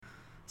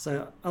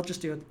So I'll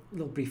just do a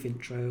little brief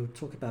intro,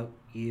 talk about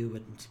you,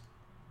 and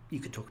you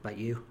could talk about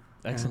you.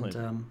 Excellent.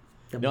 And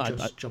then we'll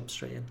just jump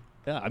straight in.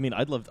 Yeah, I mean,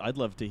 I'd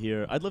love to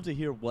hear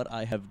what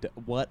I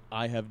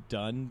have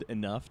done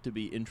enough to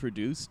be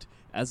introduced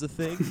as a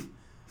thing.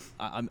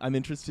 I'm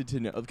interested to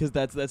know, because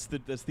that's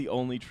the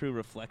only true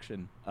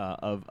reflection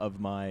of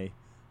my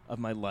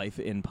life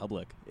in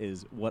public,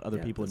 is what other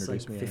people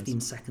introduce me 15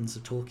 as. seconds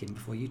of talking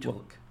before you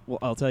talk. Well,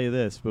 I'll tell you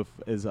this: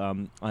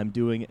 I'm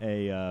doing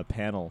a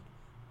panel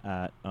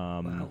at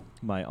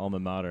my alma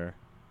mater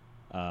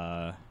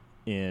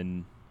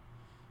in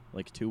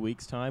like 2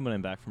 weeks' time when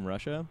I'm back from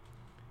Russia.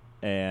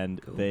 And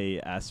Cool.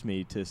 They asked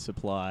me to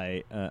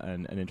supply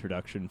an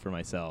introduction for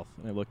myself.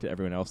 And I looked at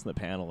everyone else in the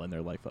panel, and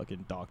they're like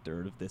fucking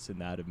doctorate of this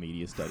and that, of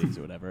media studies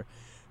or whatever.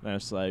 And I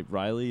was like,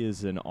 Riley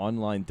is an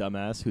online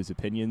dumbass whose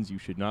opinions you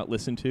should not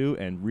listen to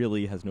and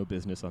really has no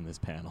business on this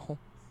panel.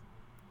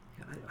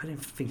 Yeah, I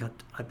didn't think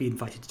I'd be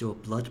invited to do a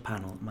blood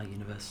panel at my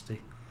university.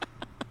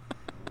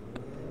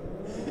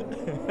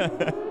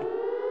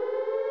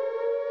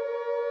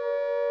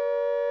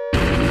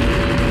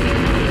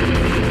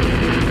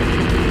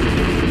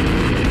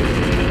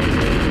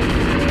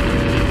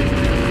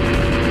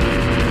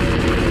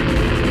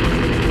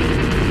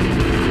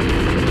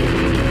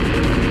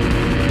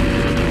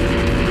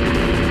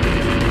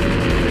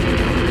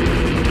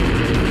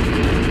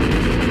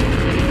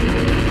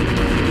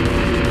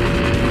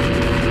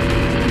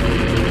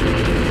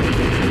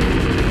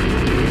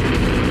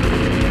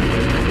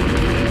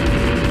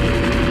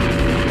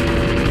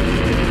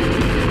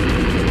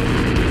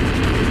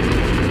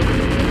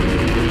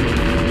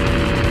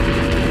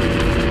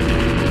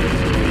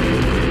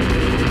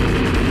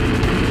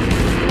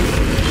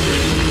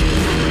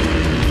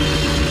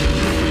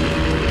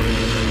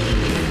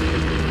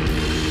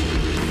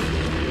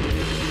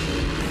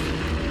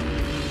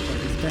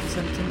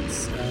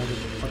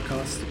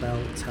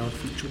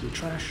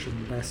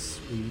 Unless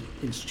we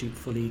institute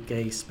fully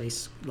gay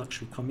space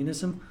luxury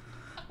communism.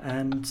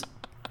 And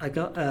I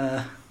got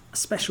a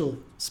special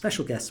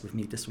guest with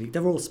me this week.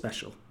 They're all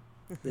special.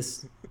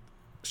 This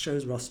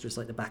show's roster is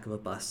like the back of a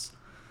bus.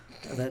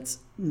 That's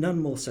none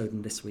more so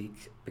than this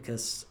week,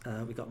 because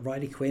we got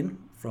Riley Quinn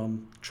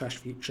from Trash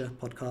Future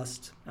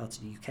podcast out of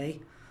the UK.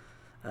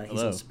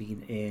 He's also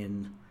been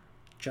in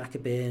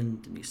Jacobin,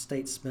 The New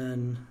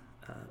Statesman,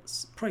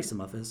 probably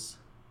some others.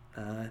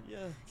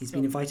 He's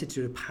been invited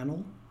to a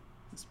panel.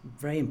 It's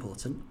very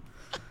important.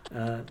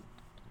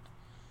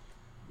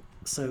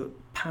 So,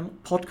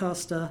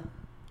 podcaster,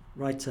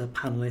 writer,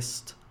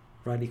 panelist,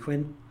 Riley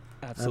Quinn.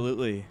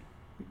 Absolutely.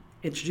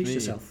 Introduce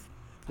yourself.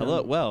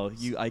 Hello. Well,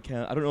 I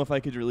don't know if I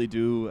could really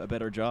do a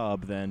better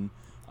job than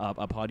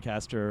a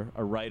podcaster,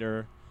 a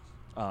writer,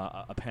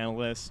 a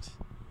panelist.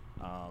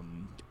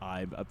 I'm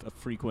a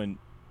frequent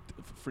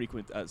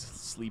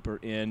sleeper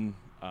in,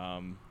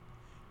 and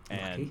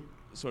Lucky.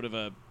 Sort of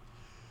a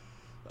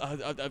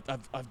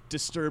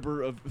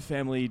disturber of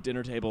family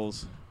dinner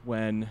tables,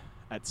 when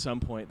at some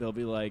point they'll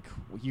be like,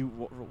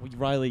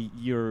 Riley,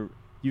 you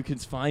can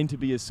fine to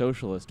be a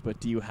socialist, but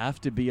do you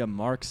have to be a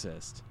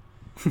Marxist?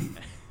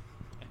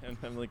 And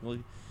I'm like, well,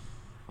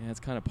 yeah, it's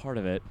kind of part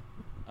of it.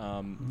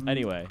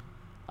 Anyway,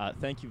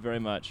 thank you very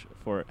much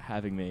for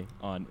having me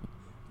on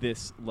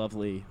this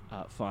lovely,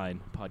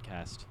 fine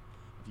podcast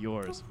of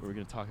yours, where we're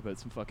going to talk about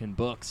some fucking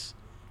books.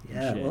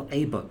 Yeah, well,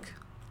 a book.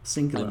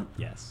 Singular.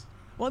 Yes.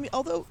 Well, I mean,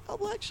 although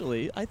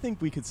actually, I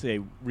think we could say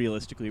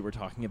realistically we're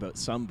talking about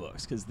some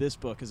books, because this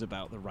book is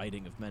about the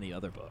writing of many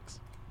other books.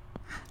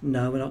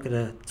 No, we're not going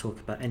to talk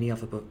about any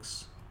other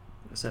books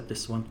except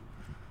this one.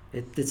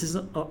 This is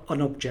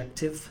an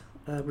objective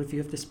review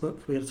of this book.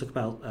 We're going to talk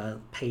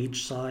about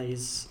page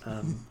size,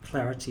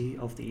 clarity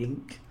of the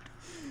ink.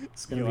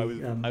 It's going to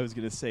be. I was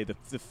going to say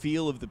the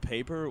feel of the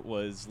paper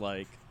was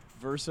like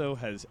Verso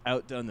has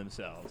outdone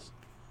themselves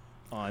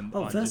on.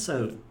 Oh,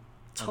 Verso,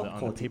 top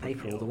quality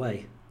paper all the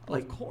way.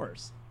 Like, of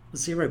course.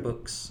 Zero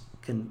books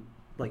can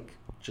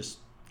just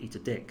eat a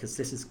dick, because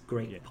this is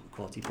great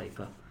quality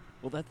paper.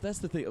 Well, that's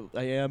the thing.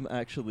 I am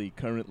actually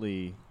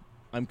currently,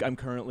 I'm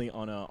currently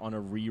on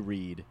a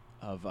reread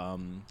of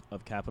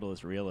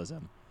Capitalist Realism.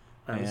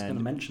 I was going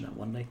to mention that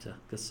one later,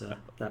 because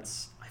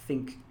that's, I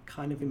think,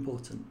 kind of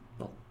important.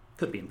 Well,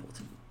 could be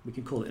important. We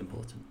can call it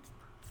important.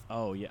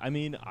 Oh yeah,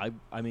 I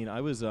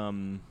was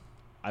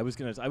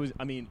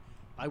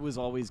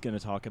always going to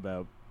talk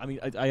about. I mean,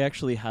 I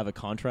actually have a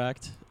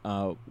contract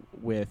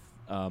with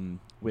the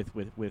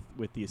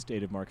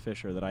estate of Mark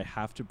Fisher that I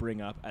have to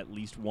bring up at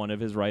least one of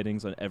his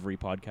writings on every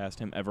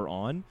podcast I'm ever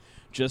on,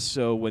 just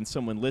so when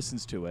someone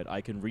listens to it,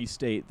 I can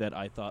restate that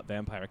I thought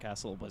Vampire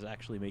Castle was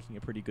actually making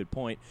a pretty good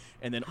point,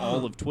 and then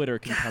all of Twitter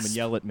can come and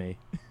yell at me.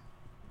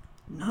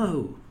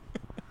 No.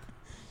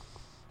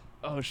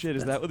 Oh shit!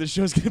 Is that what the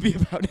show's going to be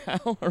about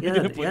now? Are we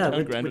going to put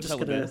down Grand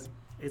Hotel?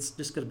 It's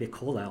just going to be a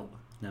call out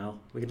now.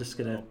 We're just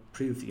going to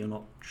prove that you're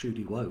not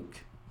truly woke.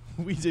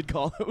 We did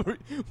call.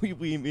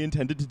 We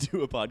intended to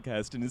do a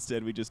podcast, and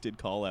instead we just did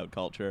call out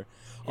culture.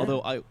 Yeah.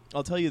 Although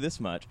I'll tell you this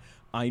much: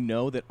 I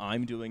know that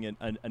I'm doing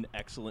an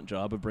excellent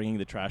job of bringing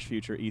the Trash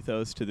Future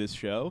ethos to this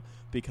show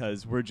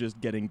because we're just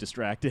getting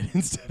distracted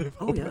instead of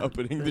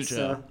opening the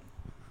show.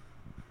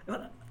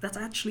 Well, that's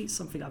actually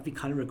something I've been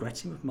kind of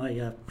regretting with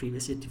my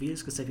previous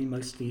interviews because they've been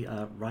mostly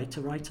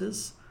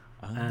writers,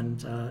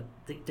 and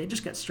they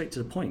just get straight to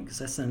the point because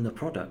they're selling the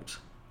product.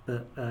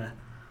 But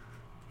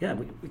yeah,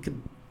 we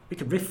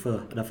could riff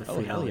for another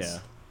 3 hell hours. Yeah.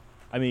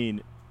 I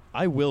mean,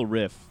 I will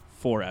riff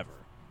forever.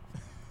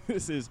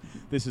 This is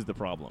the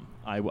problem.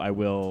 I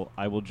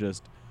will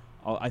just.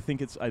 I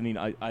think it's. I mean,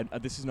 I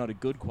this is not a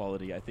good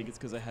quality. I think it's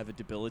because I have a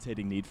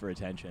debilitating need for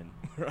attention.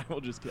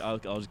 I'll just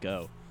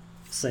go.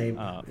 Same.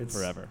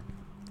 Forever.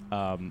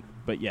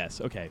 But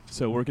yes, okay.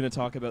 So we're going to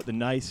talk about the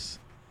nice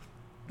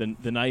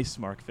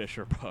Mark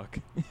Fisher book,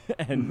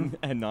 and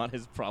not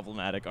his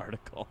problematic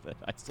article that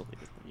I still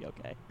think is pretty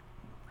okay.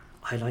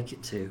 I like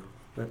it too,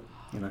 but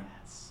I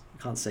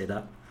can't say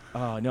that.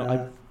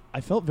 No,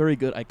 I felt very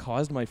good. I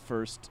caused my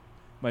first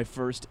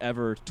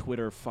ever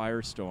Twitter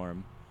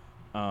firestorm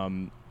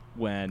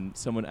when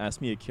someone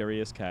asked me a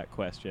Curious Cat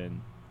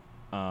question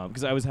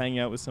because I was hanging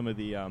out with some of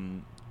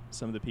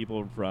the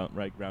people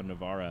right around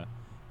Navarra,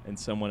 and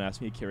someone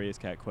asked me a Curious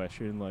Cat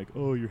question like,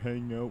 "Oh, you're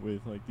hanging out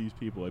with like these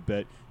people. I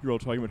bet you're all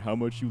talking about how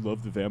much you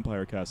love the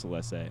Vampire Castle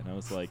essay." And I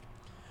was like,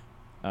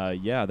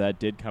 "Yeah, that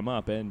did come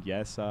up, and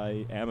yes,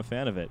 I am a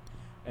fan of it."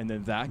 And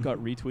then that got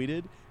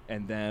retweeted,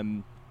 and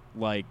then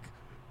like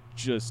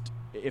just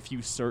if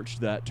you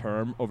searched that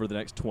term over the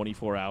next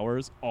 24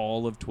 hours,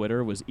 all of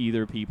Twitter was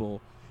either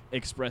people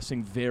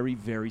expressing very,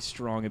 very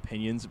strong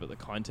opinions about the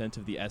content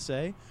of the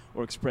essay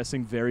or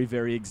expressing very,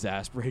 very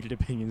exasperated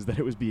opinions that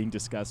it was being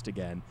discussed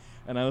again.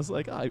 And I was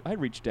like, I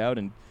reached out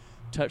and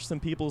touched some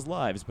people's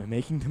lives by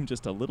making them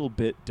just a little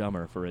bit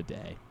dumber for a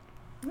day.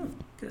 Oh,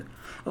 good.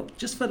 Oh,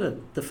 just for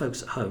the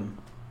folks at home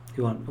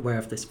who aren't aware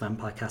of this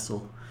Vampire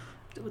Castle,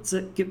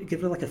 give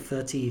it like a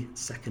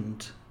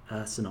 30-second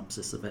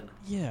synopsis of it.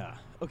 Yeah.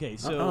 Okay.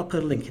 So I'll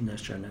put a link in the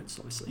show notes,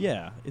 obviously.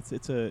 Yeah,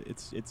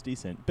 it's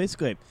decent.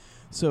 Basically,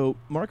 so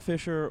Mark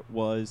Fisher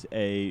was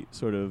a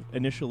sort of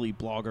initially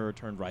blogger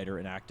turned writer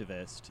and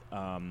activist,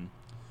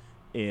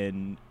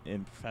 in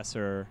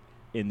professor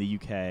in the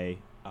UK,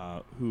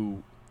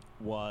 who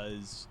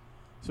was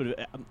sort of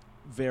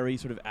very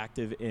sort of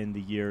active in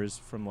the years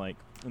from like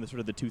in the sort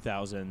of the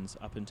 2000s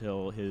up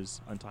until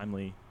his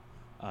untimely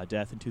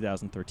death in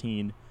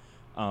 2013.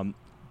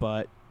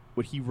 But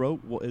what he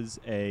wrote was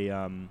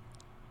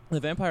The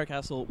Vampire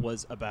Castle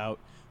was about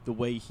the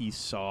way he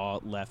saw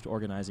left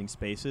organizing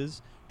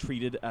spaces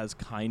treated as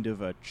kind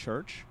of a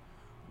church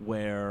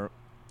where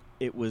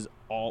it was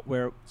all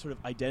where sort of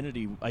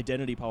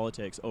identity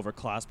politics over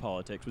class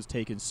politics was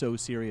taken so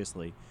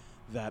seriously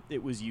that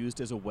it was used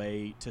as a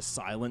way to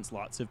silence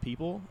lots of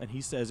people. And he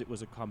says it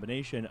was a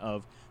combination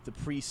of the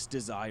priest's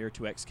desire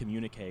to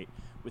excommunicate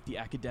with the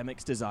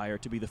academic's desire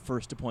to be the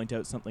first to point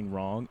out something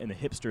wrong and the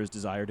hipster's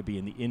desire to be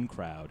in the in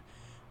crowd.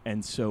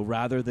 And so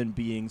rather than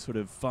being sort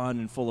of fun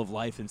and full of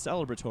life and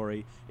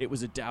celebratory, it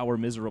was a dour,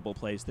 miserable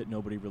place that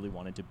nobody really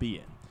wanted to be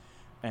in.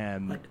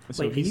 And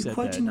so wait, are you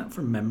quoting that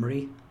from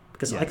memory?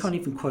 Because yes. I can't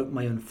even quote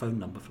my own phone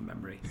number from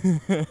memory.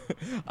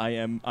 I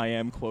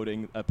am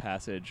quoting a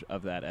passage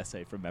of that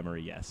essay from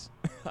memory, yes.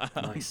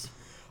 Nice.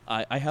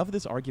 I have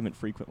this argument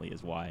frequently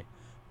is why.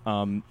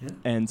 Yeah.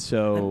 And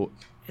so... And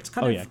it's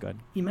kind of... yeah, go ahead.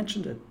 You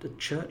mentioned a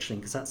church thing,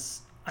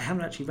 because I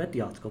haven't actually read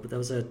the article, but there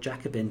was a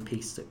Jacobin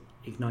piece that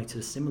ignited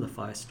a similar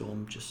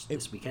firestorm just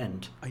this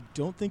weekend. I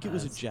don't think it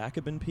was a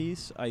Jacobin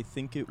piece. I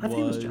think it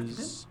was Jacobin,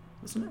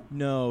 wasn't it?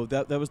 No,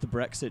 that was the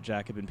Brexit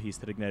Jacobin piece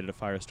that ignited a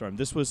firestorm.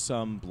 This was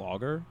some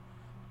blogger.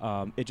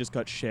 It just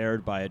got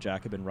shared by a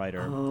Jacobin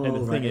writer. Oh, and the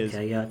right, thing is,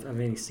 okay, yeah, I've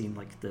only seen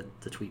like the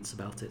tweets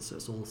about it, so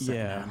it's all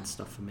secondhand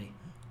stuff for me.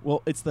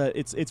 Well, it's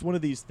one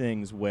of these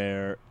things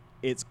where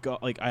it's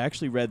got like I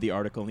actually read the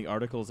article, and the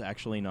article is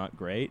actually not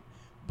great,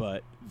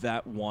 but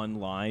that one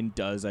line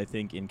does, I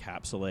think,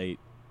 encapsulate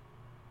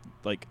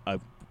like a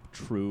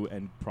true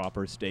and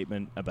proper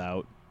statement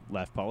about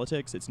left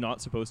politics. It's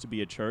not supposed to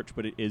be a church,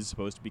 but it is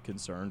supposed to be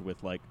concerned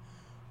with like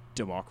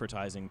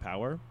democratizing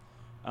power.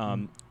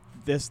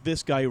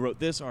 This guy who wrote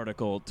this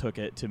article took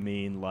it to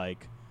mean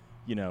like,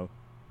 you know,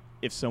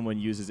 if someone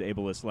uses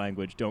ableist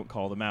language, don't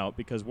call them out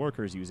because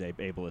workers use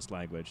ableist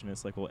language. And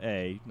it's like, well,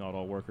 A, not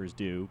all workers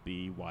do.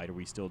 B, why are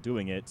we still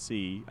doing it?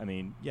 C, I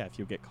mean, yeah, if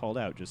you get called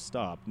out, just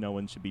stop. No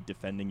one should be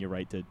defending your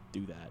right to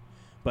do that.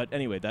 But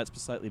anyway, that's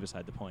slightly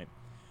beside the point.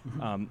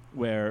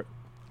 Where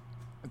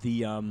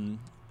the in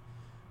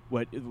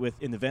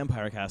the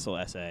Vampire Castle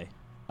essay,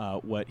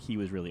 what he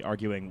was really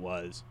arguing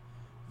was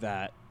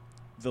that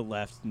the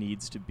left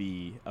needs to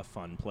be a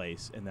fun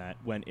place, and that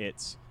when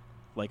it's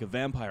like a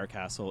vampire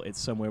castle, it's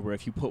somewhere where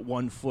if you put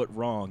one foot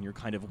wrong, you're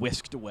kind of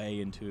whisked away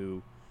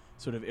into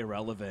sort of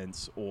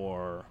irrelevance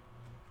or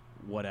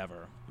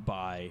whatever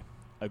by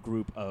a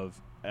group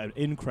of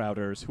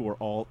in-crowders who are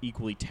all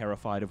equally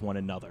terrified of one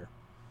another.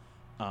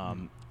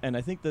 And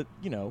I think that,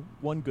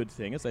 one good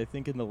thing is I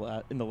think in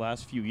the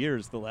last few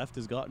years, the left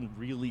has gotten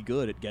really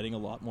good at getting a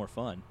lot more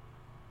fun.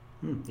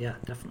 Yeah,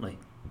 definitely.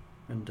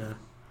 And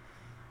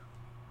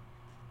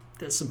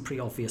there's some pretty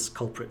obvious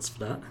culprits for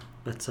that.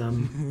 But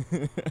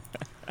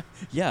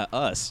yeah,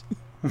 us.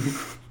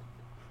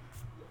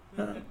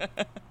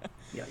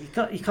 Yeah,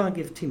 you can't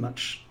give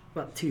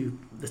too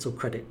little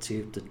credit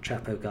to the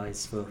Chapo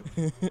guys for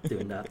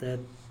doing that.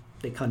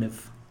 They kind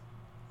of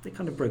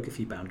broke a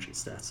few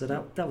boundaries there. So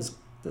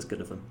that's good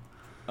of them.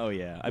 Oh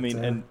yeah, I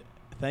mean, and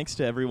thanks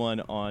to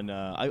everyone on.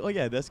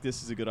 This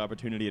is a good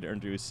opportunity to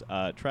introduce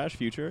Trash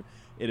Future.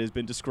 It has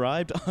been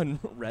described on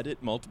Reddit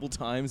multiple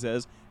times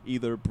as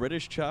either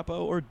British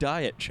Chapo or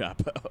Diet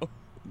Chapo.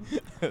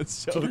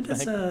 So do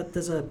you know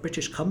there's a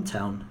British cum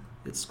town?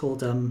 It's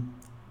called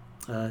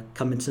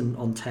Cummington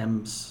on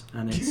Thames,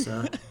 and it's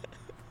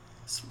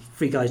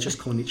three guys just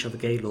calling each other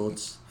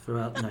gaylords for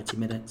about 90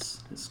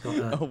 minutes. It's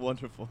got oh,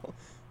 wonderful.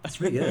 It's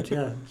really good,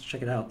 yeah.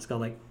 Check it out. It's got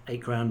like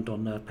 $8,000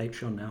 on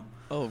Patreon now.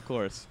 Oh, of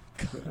course.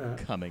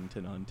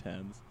 Cummington on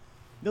Thames.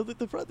 No,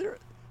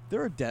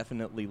 there are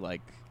definitely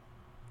like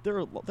there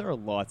are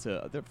lots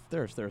of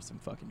there are some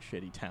fucking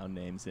shitty town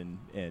names in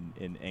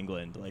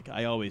England. Like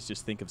I always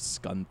just think of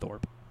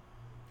Scunthorpe.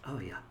 Oh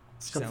yeah,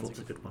 Scunthorpe's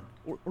a good one.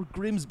 Or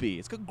Grimsby.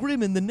 It's got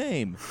Grim in the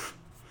name.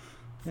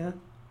 Yeah.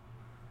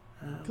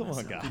 Come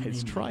on,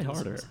 guys, try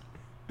harder.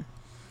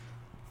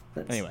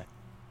 Anyway.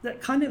 That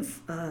kind of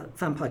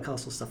Vampire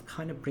Castle stuff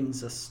kind of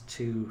brings us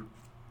to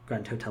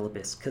Grand Hotel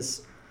Abyss,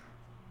 because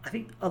I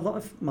think a lot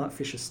of Mark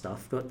Fisher's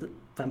stuff, but the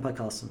Vampire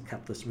Castle and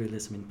capitalist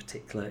realism in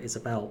particular, is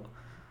about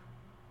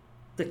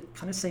the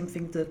kind of same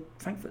thing that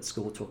Frankfurt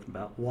School were talking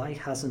about. Why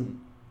hasn't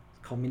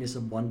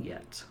communism won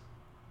yet?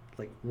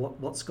 Like,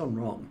 what's gone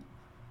wrong?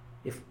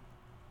 If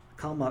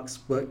Karl Marx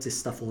worked this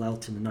stuff all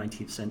out in the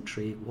 19th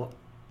century,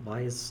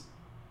 why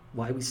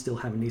are we still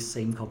having these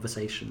same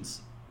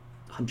conversations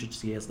hundreds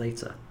of years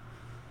later?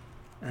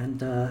 And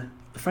the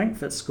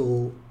Frankfurt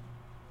School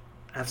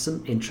have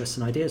some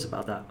interesting ideas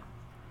about that.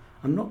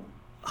 I'm not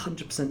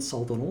 100%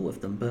 sold on all of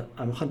them, but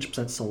I'm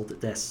 100% sold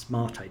that they're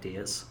smart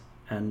ideas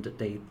and that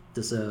they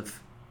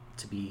deserve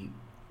to be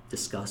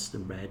discussed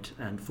and read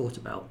and thought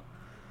about.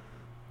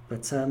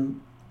 But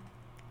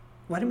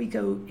why don't we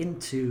go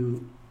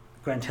into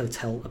Grand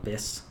Hotel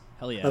Abyss?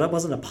 Hell yeah. But that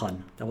wasn't a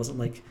pun. That wasn't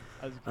like,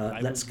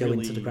 let's go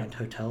into the Grand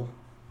Hotel.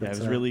 But, I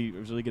was really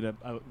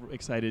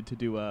excited to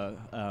do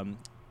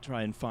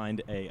try and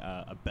find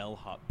a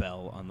bellhop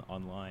bell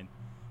online,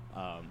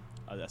 a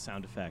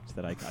sound effect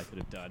that I could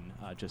have done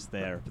just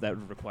there, but that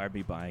would require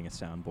me buying a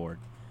soundboard.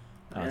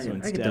 So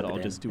instead,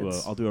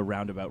 I'll do a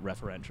roundabout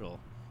referential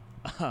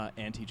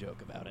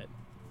anti-joke about it.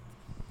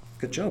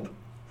 Good job,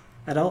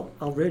 and I'll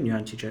ruin your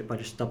anti-joke by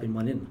just dubbing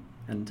one in,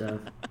 and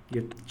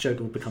your joke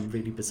will become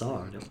really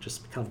bizarre, and it'll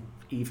just become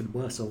even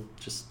worse. It'll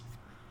just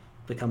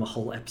become a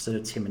whole episode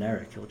of Tim and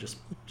Eric. It'll just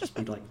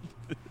be like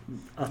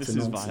utter this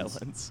is nonsense.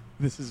 Violence.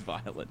 This is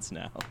violence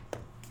now.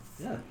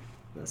 Yeah,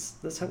 that's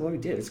what we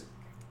did. It's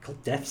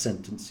called death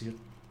sentence. You're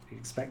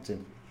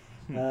expecting.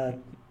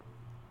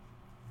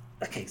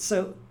 Okay,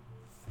 so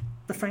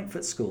the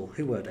Frankfurt School.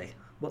 Who were they?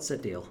 What's their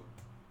deal?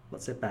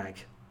 What's their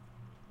bag?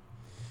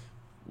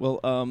 Well,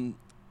 I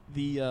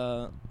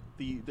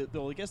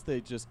guess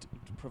they just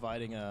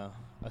providing a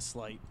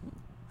slight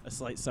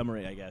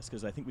summary, I guess,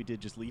 because I think we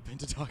did just leap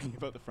into talking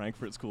about the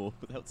Frankfurt School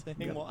without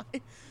saying why.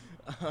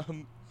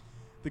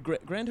 The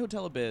Grand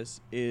Hotel Abyss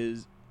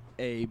is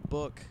a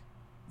book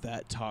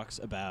that talks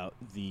about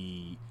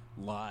the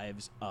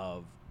lives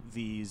of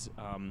these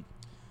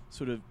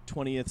sort of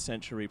 20th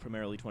century,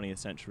 primarily 20th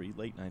century,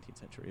 late 19th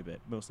century a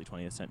bit, mostly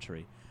 20th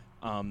century,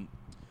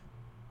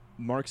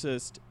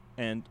 Marxist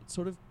and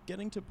sort of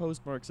getting to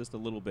post-Marxist a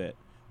little bit,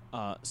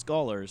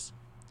 scholars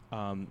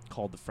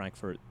called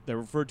they're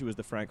referred to as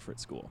the Frankfurt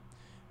School.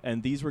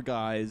 And these were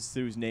guys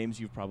whose names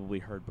you've probably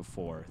heard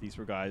before. These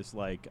were guys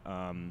like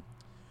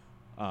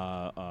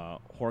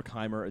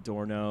Horkheimer,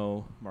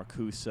 Adorno,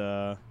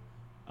 Marcuse,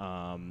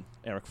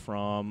 Erich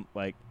Fromm,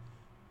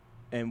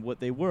 and what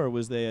they were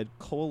was they had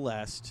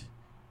coalesced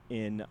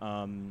in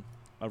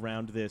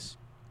around this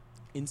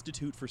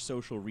Institute for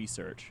Social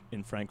Research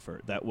in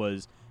Frankfurt that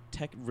was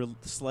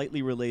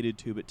slightly related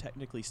to, but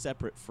technically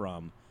separate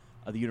from,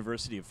 the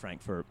University of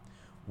Frankfurt,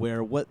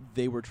 where what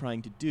they were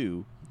trying to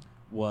do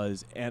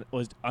was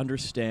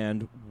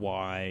understand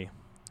why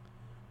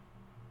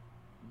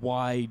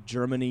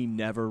Germany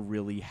never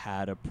really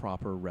had a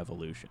proper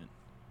revolution.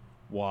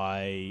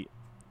 Why,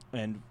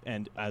 and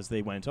as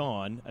they went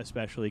on,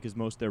 especially because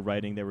most of their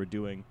writing they were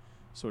doing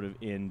sort of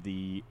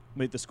the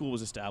school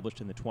was established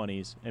in the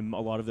 20s, and a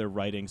lot of their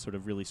writing sort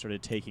of really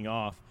started taking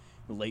off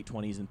in the late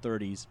 20s and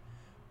 30s.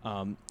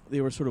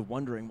 They were sort of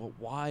wondering, well,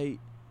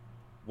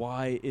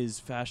 why is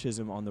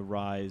fascism on the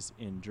rise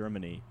in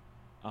Germany?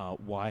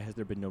 Why has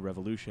there been no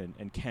revolution?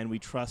 And can we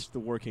trust the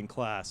working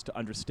class to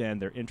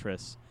understand their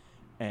interests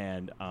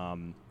and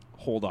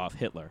hold off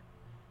Hitler?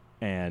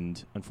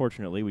 And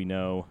unfortunately, we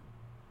know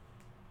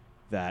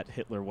that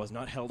Hitler was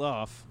not held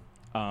off,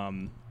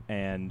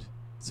 and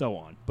so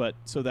on. But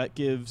so that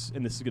gives,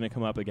 and this is going to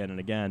come up again and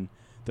again,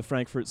 the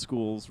Frankfurt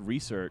School's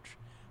research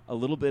a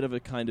little bit of a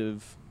kind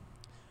of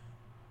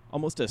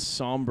almost a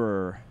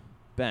somber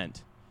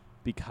bent,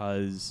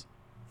 because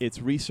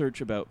it's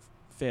research about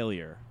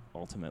failure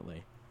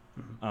ultimately.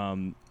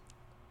 Mm-hmm.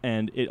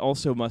 And it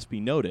also must be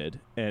noted,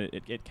 and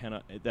it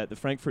cannot, that the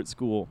Frankfurt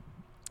School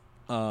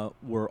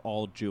were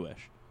all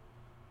Jewish,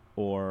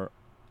 or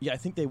I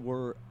think they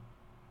were,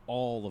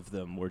 all of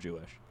them were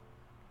Jewish.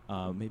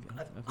 Maybe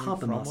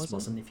Habermas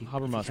wasn't. If you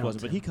Habermas count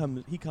wasn't, but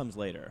he comes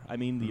later. I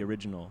mean, the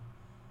original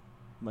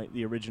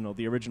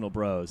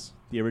bros,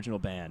 the original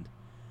band,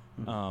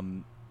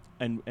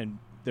 and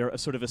they're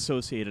sort of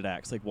associated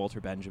acts like Walter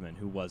Benjamin,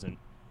 who wasn't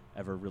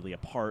ever really a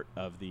part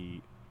of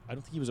the. I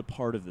don't think he was a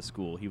part of the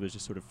school. He was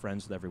just sort of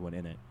friends with everyone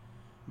in it.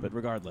 But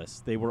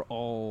regardless, they were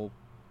all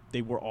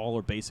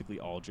or basically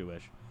all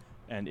Jewish,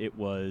 and it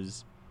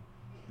was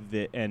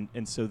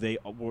so the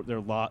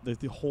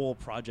whole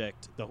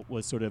project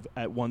was sort of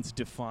at once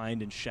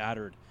defined and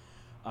shattered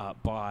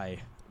by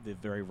the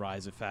very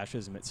rise of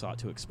fascism it sought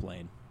to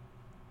explain.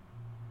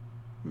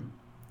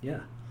 Yeah,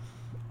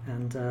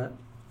 and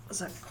what's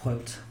that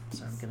quote?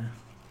 So I'm gonna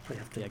probably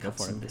have to cut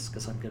some of this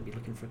because I'm going to be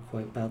looking for a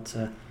quote about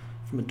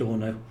from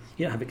Adorno.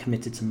 You don't have it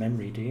committed to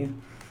memory, do you?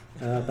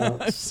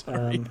 About I'm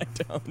sorry, I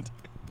don't.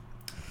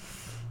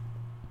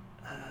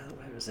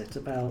 Where is it?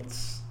 About.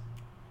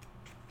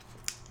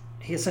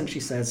 He essentially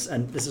says,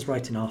 and this is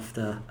writing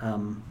after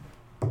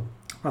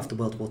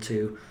World War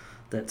II,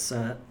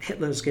 that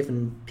Hitler's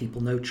given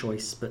people no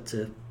choice but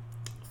to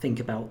think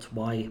about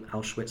why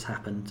Auschwitz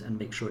happened and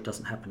make sure it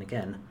doesn't happen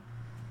again.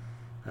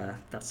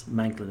 That's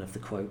Manglin of the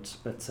quote,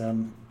 but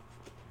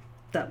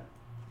that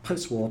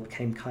post-war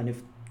became kind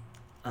of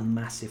a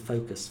massive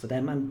focus for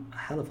them and a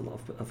hell of a lot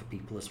of other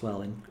people as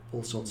well in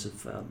all sorts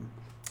of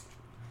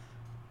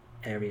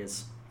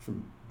areas,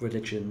 from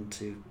religion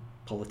to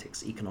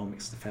politics,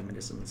 economics to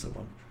feminism and so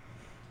on.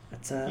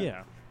 But,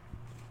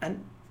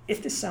 and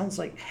if this sounds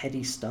like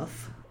heady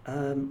stuff,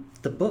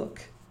 the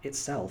book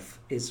itself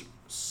is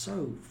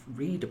so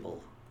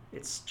readable.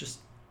 It's just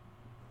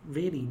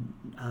really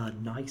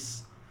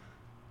nice,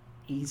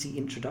 easy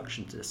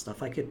introduction to this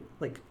stuff. I could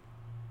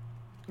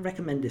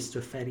recommend this to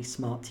a fairly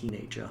smart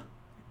teenager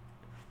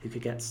who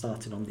could get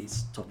started on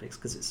these topics,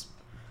 because it's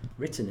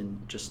written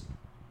in just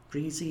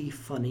breezy,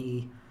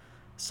 funny,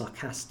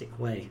 sarcastic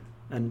way.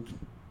 And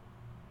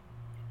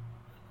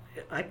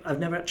I've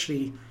never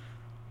actually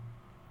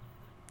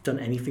done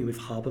anything with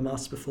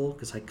Habermas before,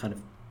 because I kind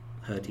of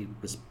heard he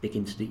was big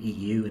into the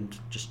EU and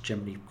just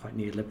generally quite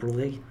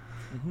neoliberally.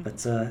 Mm-hmm.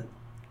 But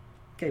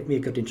gave me a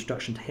good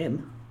introduction to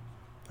him,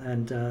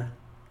 and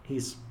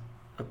he's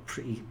a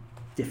pretty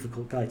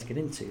difficult guy to get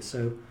into.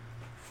 So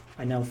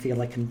I now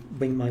feel I can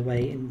wing my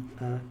way in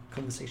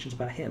conversations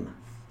about him.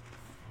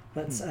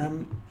 But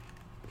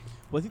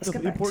well, I think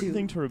the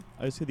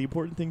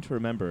important thing to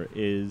remember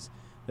is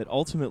that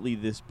ultimately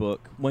this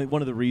book,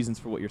 one of the reasons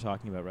for what you're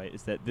talking about, right,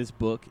 is that this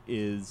book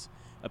is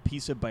a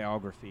piece of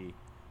biography,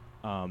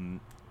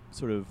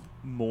 sort of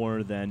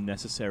more than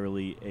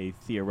necessarily a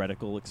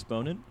theoretical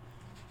exponent.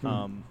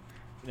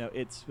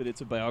 It's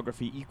a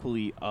biography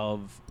equally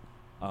of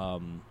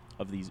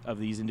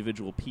these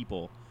individual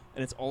people,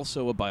 and it's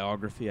also a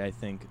biography, I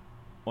think,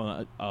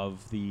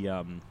 of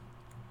the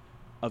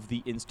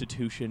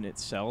institution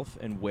itself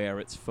and where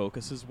its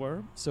focuses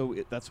were.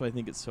 So that's why I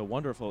think it's so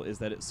wonderful, is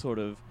that it sort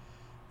of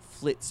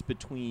flits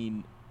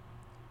between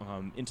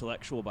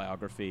intellectual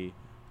biography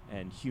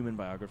and human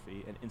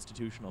biography and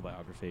institutional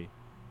biography,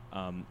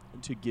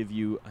 to give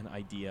you an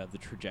idea of the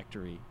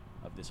trajectory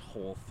of this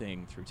whole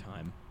thing through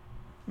time.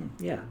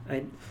 Yeah,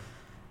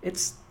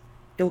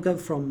 it'll go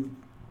from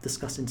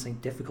discussing something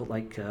difficult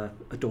like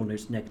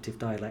Adorno's negative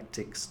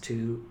dialectics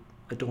to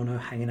Adorno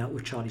hanging out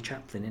with Charlie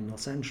Chaplin in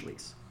Los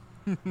Angeles,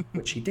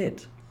 which he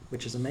did,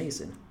 which is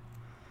amazing.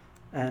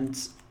 And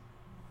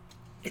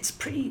it's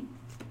pretty...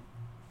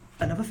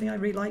 Another thing I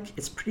really like,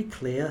 it's pretty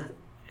clear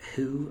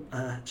who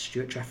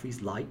Stuart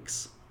Jeffries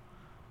likes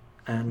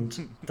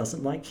and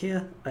doesn't like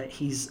here.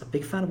 He's a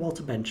big fan of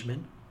Walter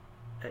Benjamin.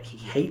 He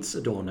hates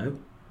Adorno.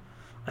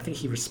 I think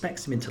he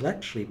respects him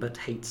intellectually, but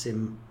hates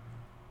him,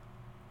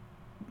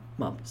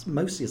 well,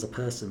 mostly as a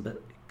person,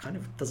 but kind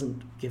of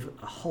doesn't give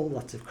a whole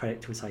lot of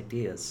credit to his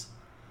ideas.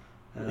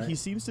 He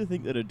seems to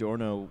think that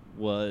Adorno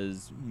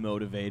was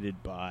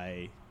motivated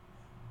by...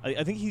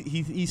 I think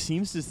he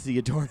seems to see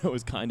Adorno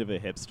as kind of a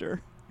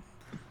hipster.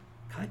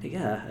 Kind of,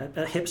 yeah.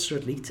 A hipster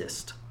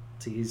elitist,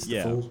 to use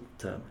the full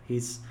term.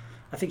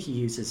 I think he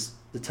uses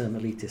the term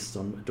elitist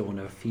on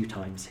Adorno a few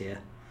times here,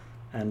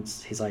 and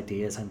his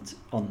ideas, and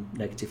on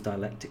negative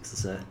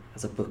dialectics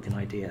as a book and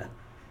idea.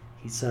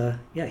 He's and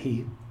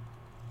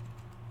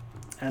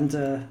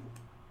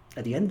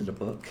at the end of the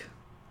book,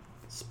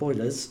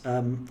 spoilers,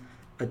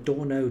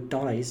 Adorno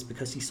dies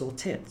because he saw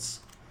tits,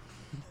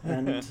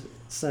 and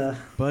it's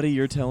buddy,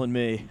 you're telling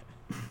me.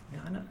 Yeah,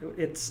 I know.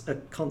 It's a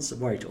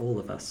constant worry to all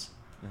of us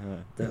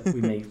that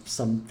we may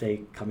someday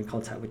come in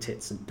contact with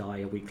tits and die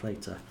a week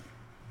later.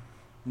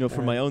 No,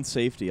 for my own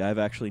safety, I've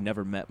actually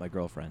never met my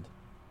girlfriend.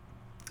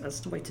 That's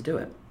the way to do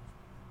it.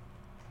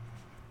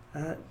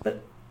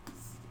 But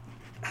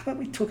how about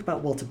we talk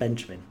about Walter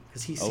Benjamin?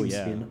 Because he seems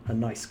to be a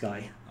nice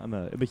guy. I'm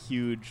a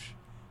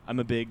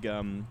big,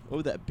 what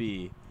would that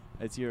be?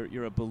 It's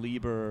you're a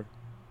believer,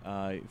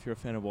 if you're a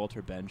fan of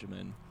Walter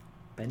Benjamin.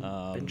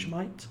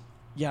 Benjamite?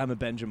 Yeah, I'm a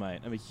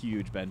Benjamite. I'm a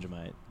huge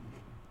Benjamite.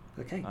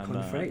 Okay,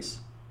 common phrase.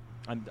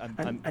 I'm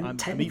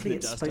technically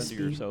eating the dust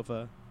under your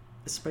sofa.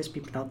 It's supposed to be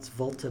pronounced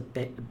Walter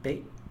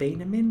Benjamin.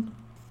 Benjamin.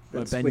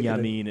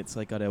 It's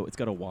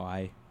got a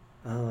Y.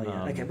 Oh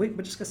yeah. Okay, we're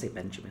just gonna say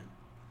Benjamin.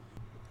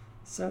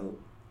 So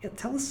yeah,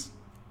 tell us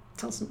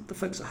the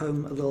folks at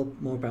home a little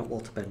more about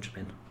Walter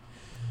Benjamin.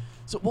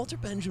 So Walter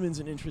Benjamin's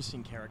an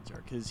interesting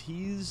character because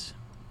he's,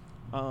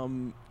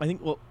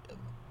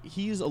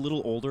 he's a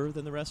little older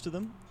than the rest of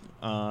them.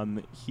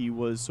 He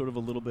was sort of a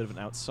little bit of an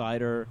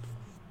outsider,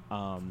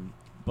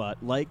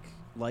 but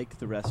like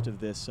the rest of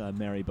this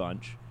merry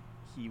bunch,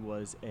 he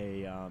was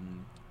a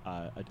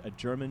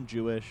German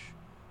Jewish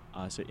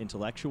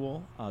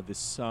intellectual, the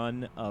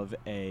son of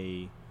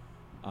a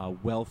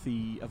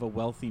wealthy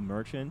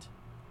merchant.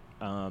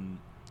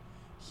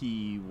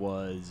 He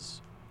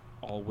was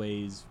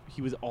always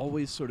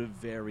sort of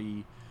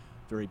very,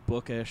 very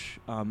bookish.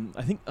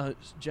 I think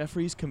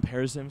Jeffries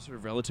compares him sort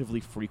of relatively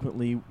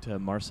frequently to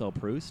Marcel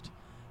Proust.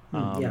 Yeah,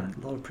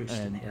 a lot of Proust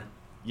in here.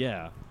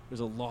 Yeah, there's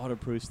a lot of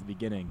Proust at the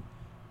beginning,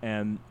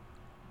 and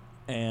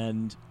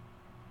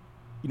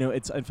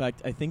it's, in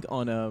fact, I think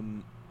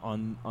on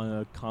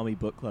a Commie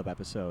Book Club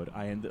episode,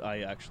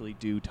 I actually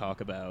do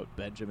talk about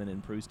Benjamin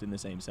and Proust in the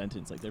same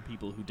sentence. Like, they're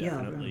people who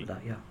definitely... Yeah, I remember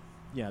that, yeah.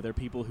 Yeah, they're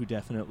people who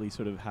definitely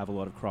sort of have a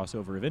lot of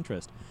crossover of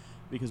interest.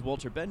 Because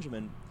Walter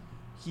Benjamin,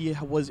 he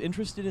was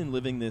interested in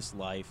living this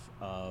life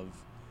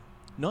of,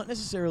 not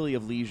necessarily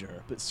of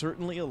leisure, but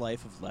certainly a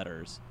life of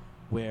letters,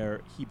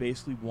 where he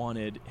basically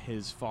wanted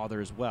his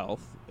father's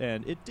wealth,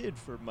 and it did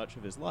for much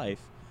of his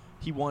life.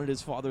 He wanted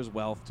his father's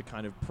wealth to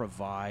kind of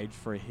provide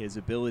for his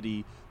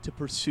ability to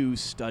pursue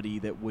study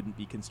that wouldn't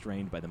be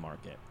constrained by the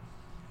market.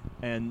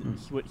 And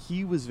what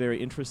he was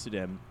very interested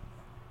in,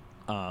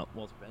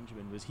 Walter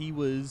Benjamin, was he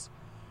was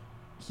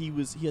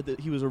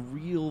a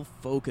real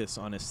focus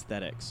on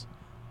aesthetics,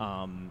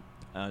 and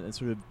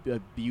sort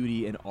of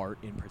beauty and art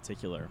in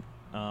particular.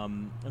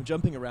 I'm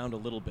jumping around a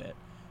little bit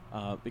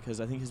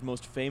because I think his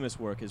most famous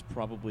work is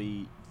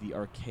probably the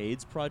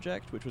Arcades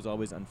project, which was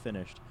always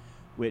unfinished,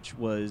 which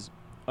was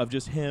of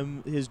just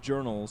him, his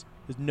journals,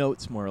 his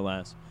notes more or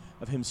less,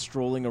 of him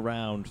strolling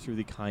around through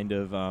the kind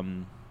of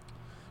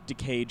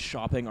decayed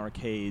shopping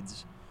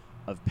arcades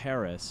of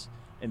Paris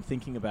and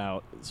thinking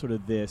about sort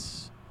of the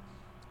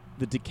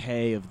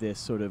decay of this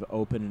sort of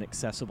open and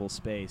accessible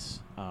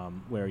space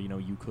where,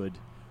 you could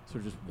sort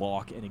of just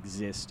walk and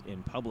exist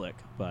in public,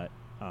 but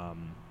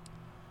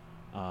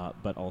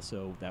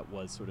also that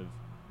was sort of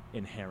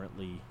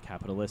inherently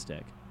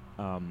capitalistic.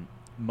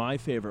 My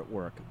favorite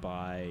work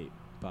by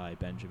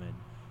Benjamin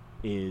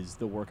is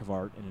The Work of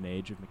Art in an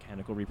Age of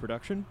Mechanical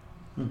Reproduction,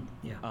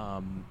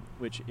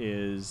 which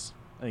is,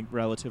 I think,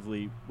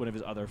 relatively one of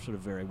his other sort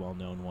of very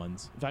well-known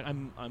ones. In fact,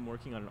 I'm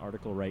working on an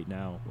article right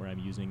now where I'm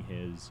using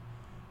his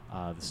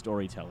The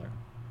Storyteller.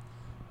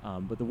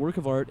 But The Work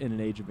of Art in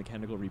an Age of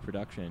Mechanical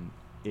Reproduction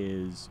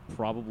is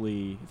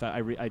probably, in fact,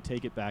 I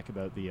take it back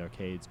about the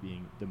arcades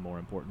being the more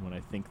important one. I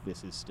think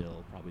this is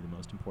still probably the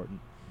most important.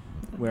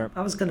 Where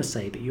I was going to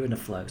say, but you're in a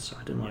flow, so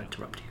I didn't want to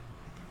interrupt you.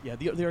 Yeah,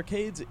 the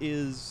Arcades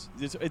it's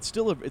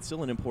still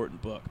an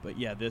important book, but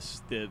yeah, The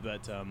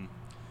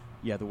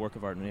Work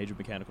of Art in an Age of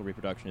Mechanical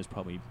Reproduction is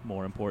probably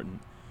more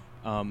important.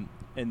 And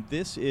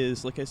this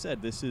is, like I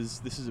said, this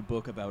is a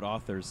book about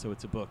authors, so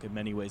it's a book in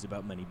many ways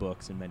about many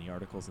books and many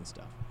articles and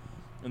stuff.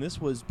 And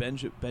this was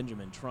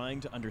Benjamin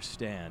trying to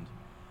understand,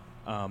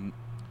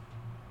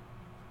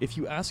 if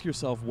you ask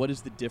yourself what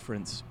is the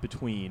difference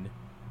between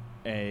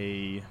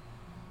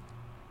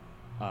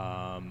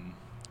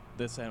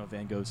let's say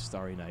Van Gogh's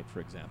Starry Night, for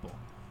example,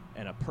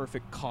 and a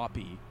perfect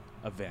copy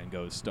of Van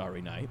Gogh's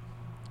Starry Night.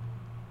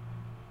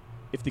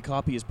 If the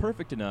copy is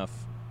perfect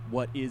enough,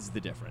 what is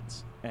the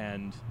difference?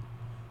 And,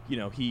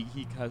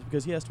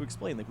 because he has to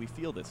explain, like, we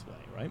feel this way,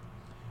 right?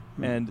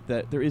 And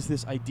that there is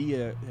this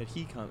idea that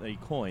he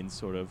coins,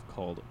 sort of,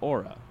 called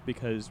aura.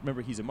 Because,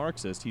 remember, he's a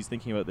Marxist. He's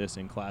thinking about this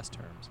in class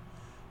terms.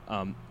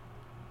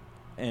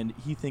 And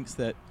he thinks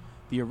that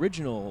the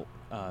original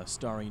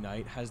Starry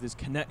Night has this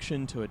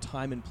connection to a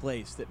time and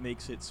place that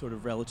makes it sort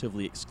of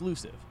relatively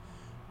exclusive.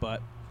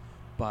 But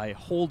by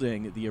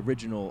holding the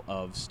original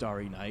of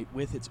Starry Night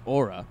with its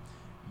aura,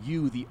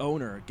 you, the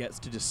owner, gets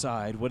to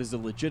decide what is a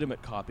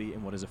legitimate copy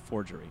and what is a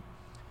forgery.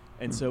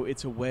 And so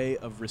it's a way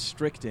of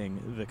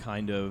restricting the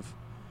kind of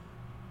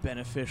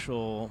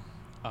beneficial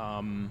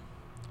and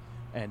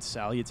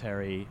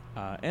salutary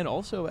and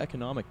also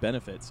economic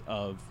benefits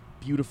of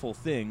beautiful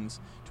things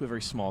to a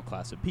very small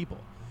class of people.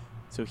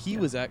 So he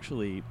was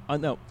actually...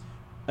 a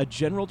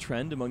general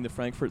trend among the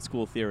Frankfurt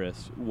School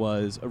theorists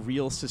was a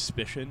real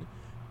suspicion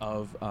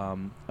of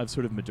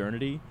sort of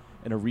modernity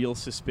and a real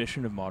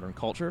suspicion of modern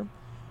culture.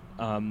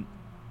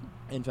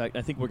 In fact,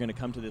 I think we're going to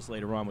come to this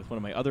later on with one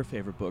of my other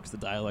favorite books, The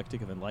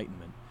Dialectic of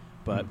Enlightenment.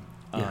 But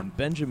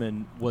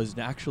Benjamin was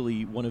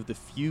actually one of the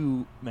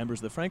few members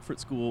of the Frankfurt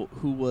School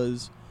who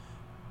was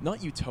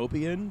not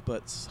utopian,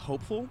 but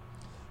hopeful,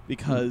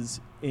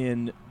 because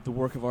in The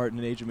Work of Art in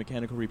an Age of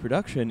Mechanical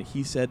Reproduction,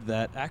 he said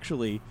that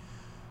actually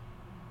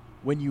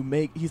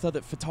he thought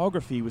that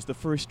photography was the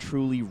first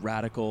truly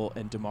radical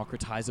and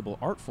democratizable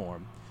art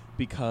form,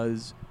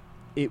 because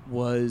it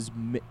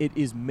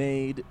is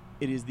made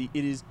in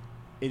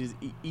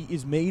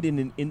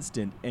an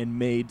instant and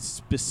made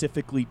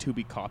specifically to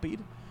be copied.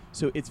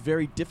 So it's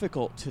very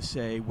difficult to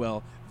say,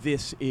 well,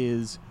 this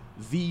is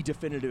the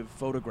definitive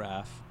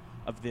photograph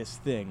of this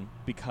thing,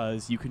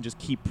 because you can just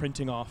keep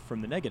printing off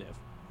from the negative.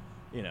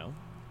 You know,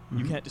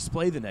 you can't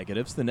display the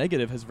negatives. The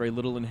negative has very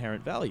little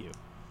inherent value.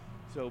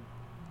 So,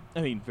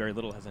 I mean, very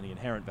little has any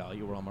inherent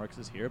value. We're all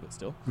Marxists here, but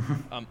still.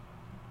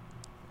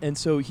 And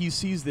so he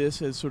sees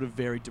this as sort of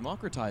very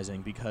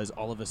democratizing, because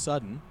all of a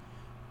sudden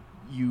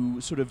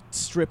you sort of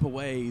strip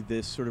away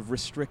this sort of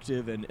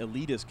restrictive and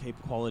elitist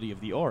quality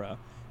of the aura,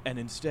 and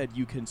instead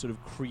you can sort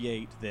of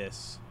create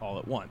this all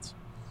at once.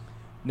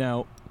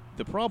 Now,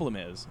 the problem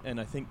is, and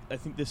I think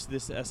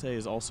this essay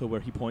is also where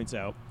he points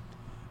out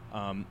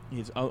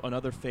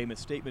another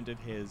famous statement of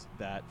his,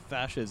 that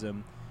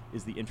fascism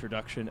is the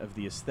introduction of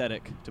the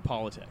aesthetic to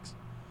politics,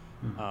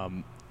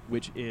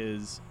 which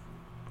is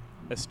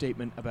a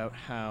statement about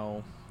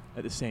how,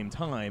 at the same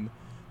time,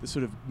 the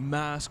sort of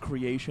mass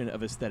creation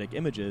of aesthetic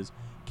images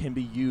can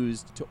be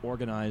used to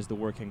organize the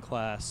working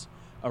class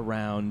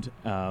around,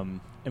 and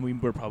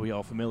we're probably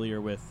all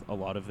familiar with a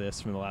lot of this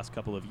from the last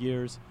couple of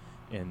years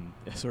in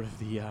sort of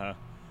the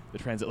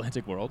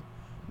transatlantic world,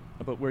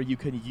 but where you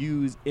can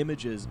use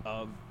images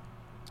of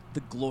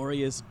the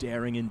glorious,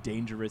 daring, and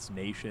dangerous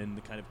nation,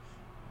 the kind of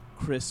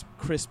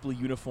crisply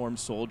uniformed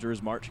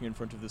soldiers marching in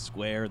front of the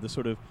square, the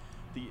sort of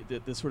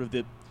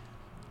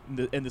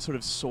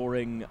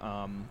soaring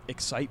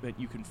excitement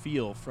you can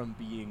feel from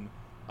being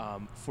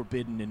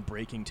forbidden and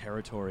breaking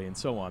territory and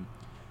so on.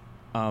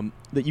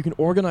 That you can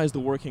organize the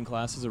working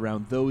classes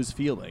around those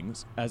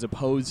feelings as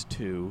opposed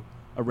to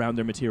around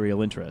their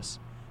material interests.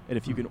 And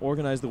if you can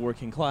organize the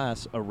working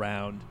class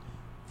around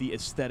the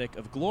aesthetic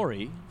of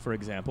glory, for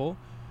example,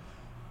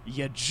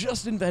 you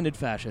just invented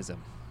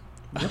fascism.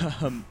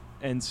 Yep.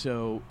 And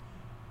so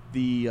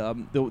the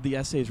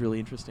essay is really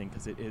interesting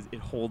because it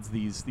holds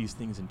these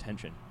things in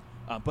tension.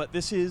 But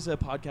this is a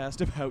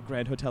podcast about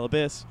Grand Hotel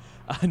Abyss,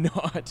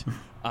 not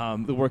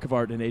the work of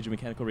art in an age of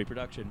mechanical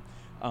reproduction.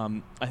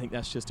 I think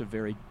that's just a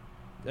very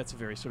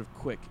sort of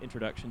quick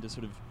introduction to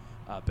sort of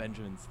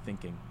Benjamin's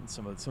thinking and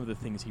some of the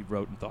things he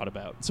wrote and thought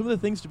about. Some of the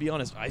things, to be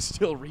honest, I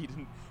still read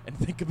and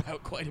think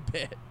about quite a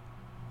bit.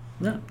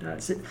 No,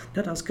 that's it.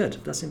 No, that's good.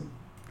 That's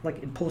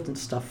important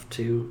stuff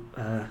to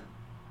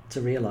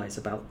realize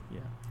about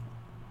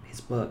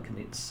his work and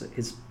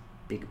his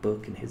big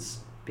book and his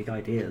big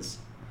ideas.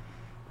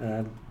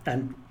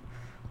 And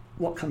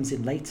what comes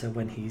in later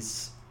when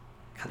he's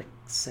kind of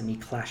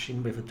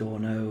semi-clashing with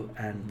Adorno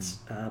and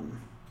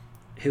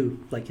who,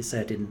 like you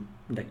said, in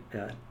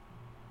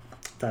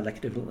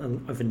Dialectic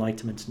of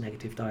Enlightenment and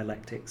Negative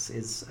Dialectics,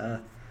 is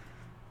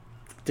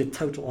the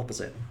total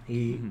opposite.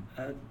 He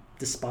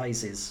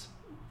despises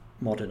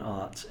modern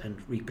art and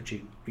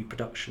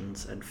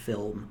reproductions and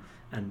film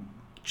and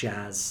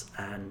jazz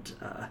and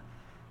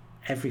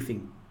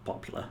everything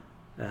popular.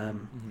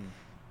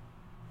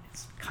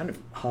 It's kind of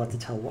hard to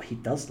tell what he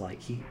does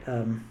like. He's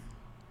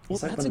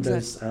like one of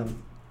those.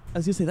 I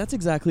was gonna say that's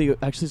exactly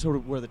actually sort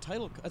of where the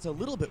title. That's a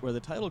little bit where the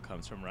title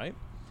comes from, right?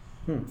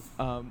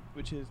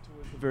 Which is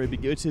towards the very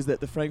beginning. Which is that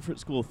the Frankfurt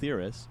School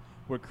theorists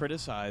were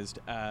criticized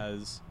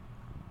as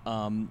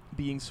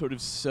being sort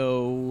of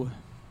so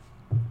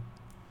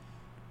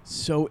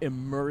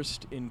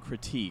immersed in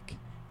critique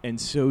and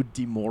so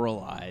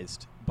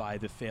demoralized by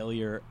the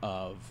failure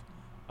of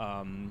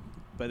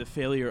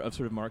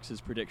sort of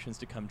Marx's predictions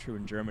to come true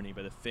in Germany,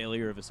 by the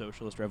failure of a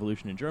socialist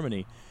revolution in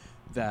Germany,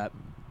 that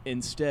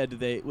instead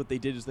what they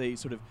did is they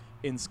sort of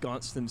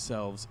ensconced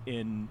themselves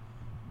in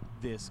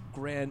this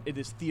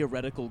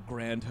theoretical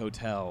grand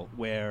hotel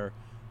where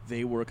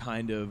they were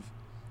kind of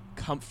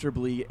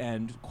comfortably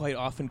and quite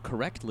often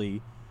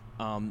correctly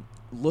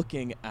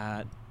looking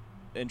at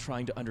and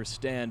trying to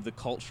understand the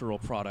cultural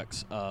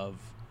products of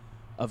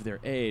their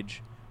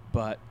age,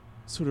 but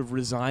sort of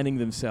resigning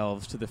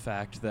themselves to the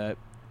fact that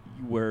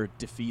you were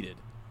defeated.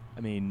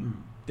 I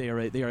mean, they are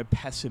a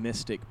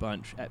pessimistic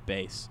bunch at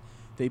base.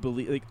 They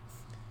believe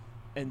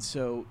and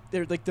so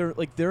their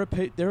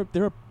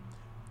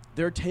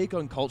take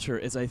on culture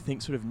is, I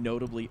think, sort of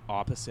notably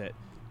opposite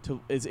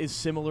to is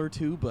similar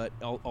to, but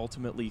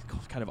ultimately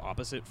kind of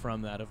opposite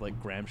from that of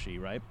like Gramsci,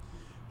 right?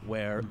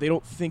 Where they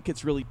don't think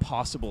it's really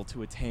possible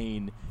to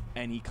attain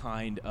any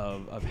kind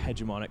of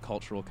hegemonic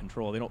cultural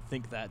control. They don't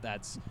think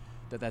that's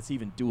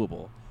even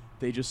doable.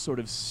 They just sort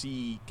of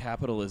see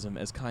capitalism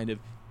as kind of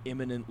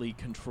imminently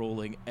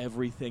controlling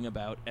everything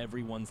about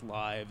everyone's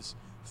lives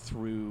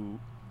through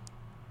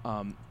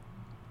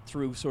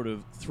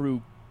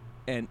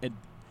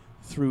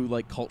through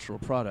like cultural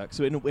products.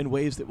 So in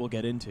ways that we'll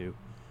get into,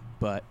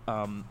 but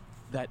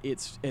that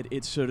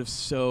it's sort of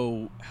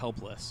so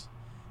helpless,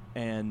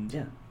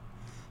 and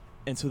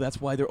so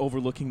that's why they're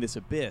overlooking this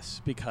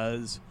abyss,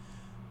 because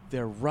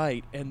they're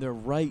right, and they're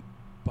right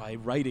by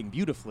writing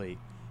beautifully,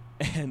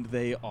 and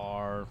they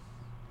are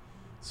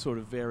sort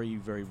of very,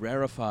 very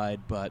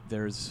rarefied, but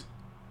there's,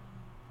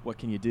 what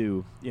can you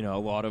do? You know, a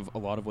lot of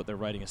what they're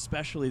writing,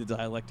 especially the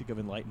dialectic of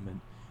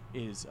enlightenment,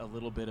 is a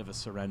little bit of a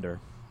surrender.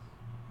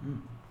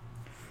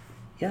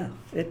 Yeah,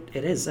 it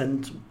is.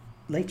 And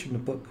later in the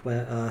book,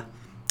 where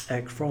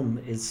Eric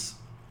Fromm is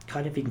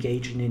kind of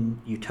engaging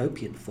in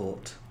utopian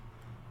thought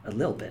a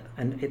little bit,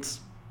 and it's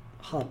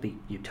hardly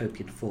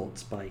utopian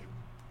thought by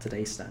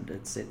today's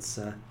standards. It's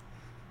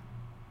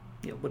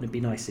wouldn't it be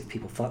nice if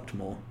people fucked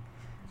more?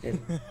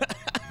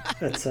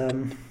 But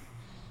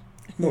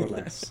more or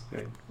less.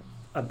 Right?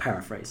 I'm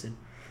paraphrasing.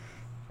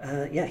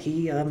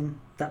 He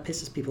that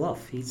pisses people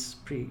off. He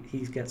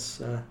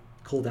gets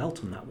called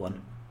out on that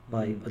one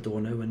by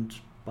Adorno and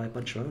by a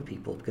bunch of other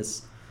people,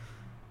 because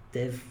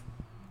they've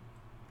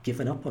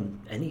given up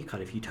on any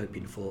kind of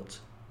utopian thought.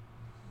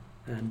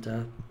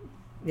 And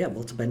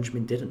Walter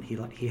Benjamin didn't. He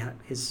had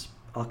his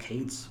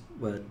arcades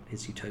were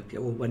his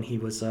utopia. Or when he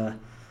was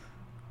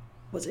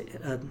was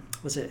it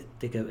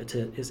they go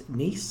to is it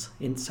Nice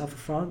in south of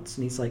France,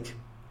 and he's like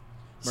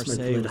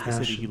Marseille was the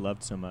city he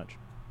loved so much.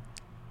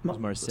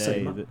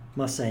 Marseille.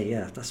 Marseille,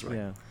 yeah, that's right.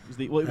 Yeah,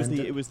 he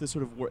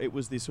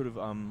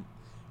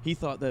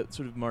thought that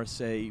sort of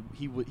Marseille.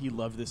 He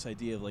loved this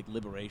idea of like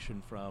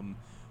liberation from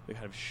the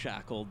kind of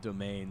shackled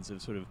domains of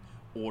sort of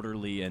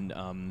orderly and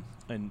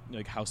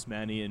like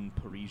Haussmannian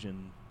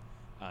Parisian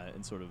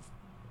and sort of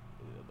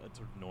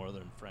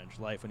northern French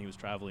life when he was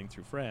traveling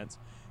through France.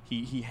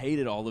 He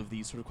hated all of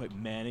these sort of quite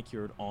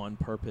manicured on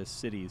purpose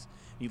cities.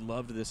 He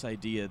loved this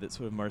idea that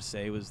sort of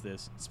Marseille was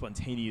this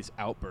spontaneous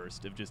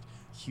outburst of just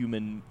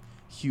human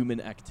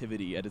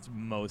activity at its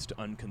most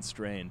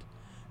unconstrained,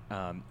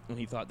 and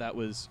he thought that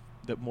was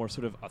the more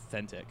sort of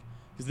authentic,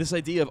 because this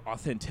idea of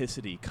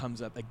authenticity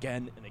comes up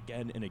again and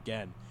again and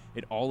again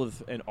in all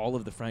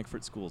of the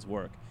Frankfurt School's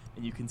work,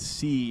 and you can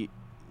see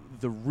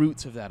the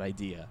roots of that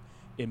idea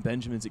in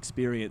Benjamin's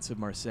experience of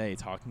Marseille,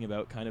 talking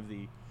about kind of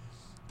the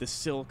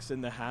silks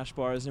and the hash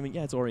bars. I mean,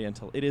 yeah, it's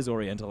Oriental. It is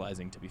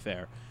Orientalizing, to be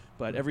fair,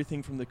 but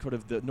everything from the sort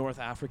of the North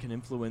African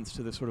influence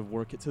to the sort of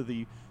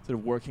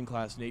working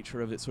class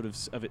nature of its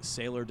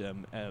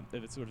sailordom, of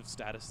its sort of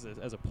status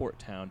as a port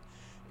town.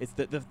 It's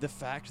the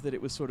fact that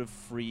it was sort of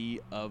free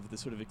of the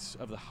sort of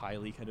of the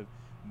highly kind of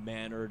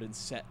mannered and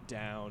set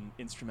down,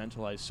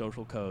 instrumentalized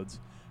social codes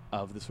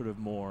of the sort of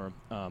more,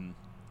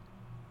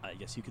 I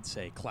guess you could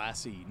say,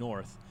 classy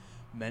North,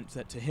 meant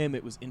that to him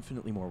it was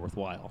infinitely more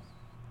worthwhile.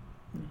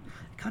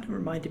 It kind of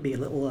reminded me a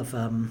little of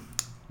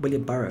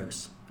William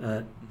Burroughs.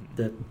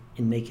 In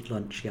Naked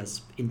Lunch, he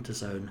has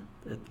Interzone,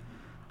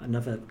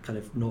 another kind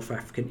of North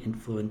African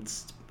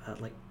influenced,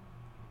 like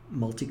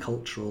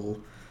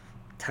multicultural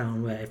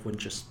town where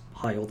everyone's just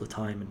high all the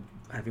time and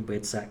having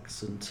weird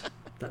sex, and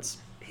that's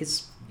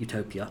his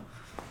utopia.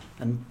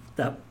 And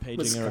that paging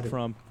was Eric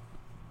Fromm.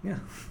 Yeah,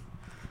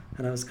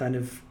 and I was kind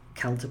of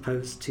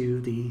counterposed to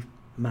the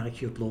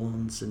manicured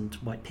lawns and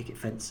white picket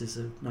fences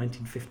of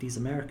 1950s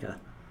America.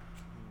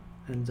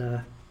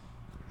 And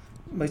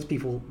most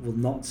people will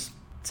not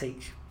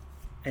take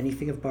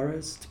anything of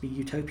Burroughs to be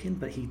utopian,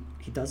 but he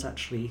does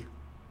actually.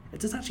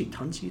 There's actually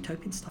tons of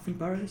utopian stuff in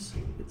Burroughs.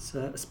 It's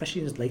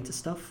especially in his later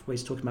stuff, where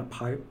he's talking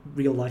about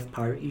real life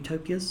pirate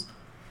utopias,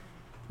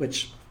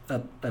 which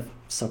are a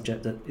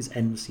subject that is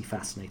endlessly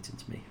fascinating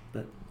to me.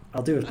 But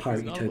I'll do a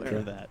pirate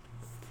utopia.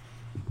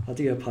 I'll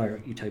do a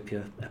pirate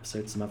utopia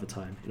episode some other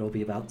time. It'll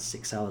be about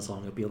 6 hours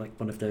long. It'll be like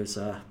one of those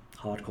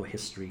hardcore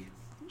history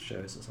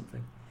shows or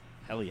something.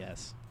 Hell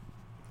yes.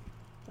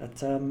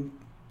 But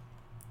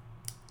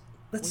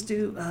let's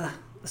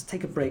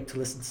take a break to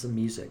listen to some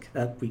music.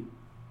 We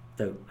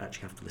don't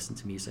actually have to listen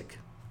to music,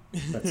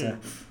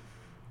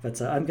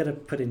 but I'm going to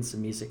put in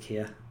some music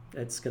here.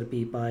 It's going to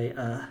be by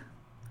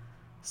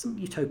some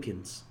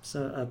utopians.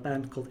 So a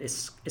band called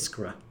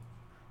Iskra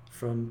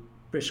from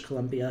British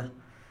Columbia.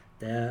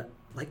 They're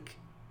like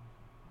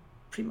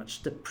pretty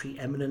much the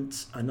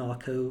preeminent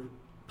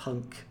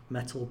anarcho-punk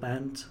metal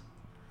band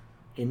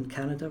in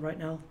Canada right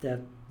now.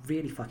 They're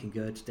really fucking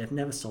good. They've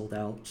never sold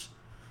out.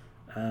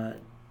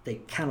 They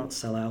cannot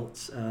sell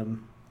out.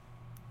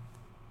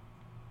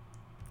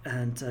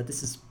 And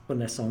this is one of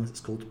their songs. It's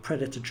called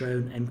Predator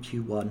Drone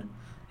MQ1.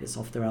 It's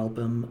off their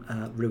album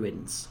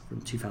Ruins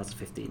from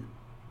 2015.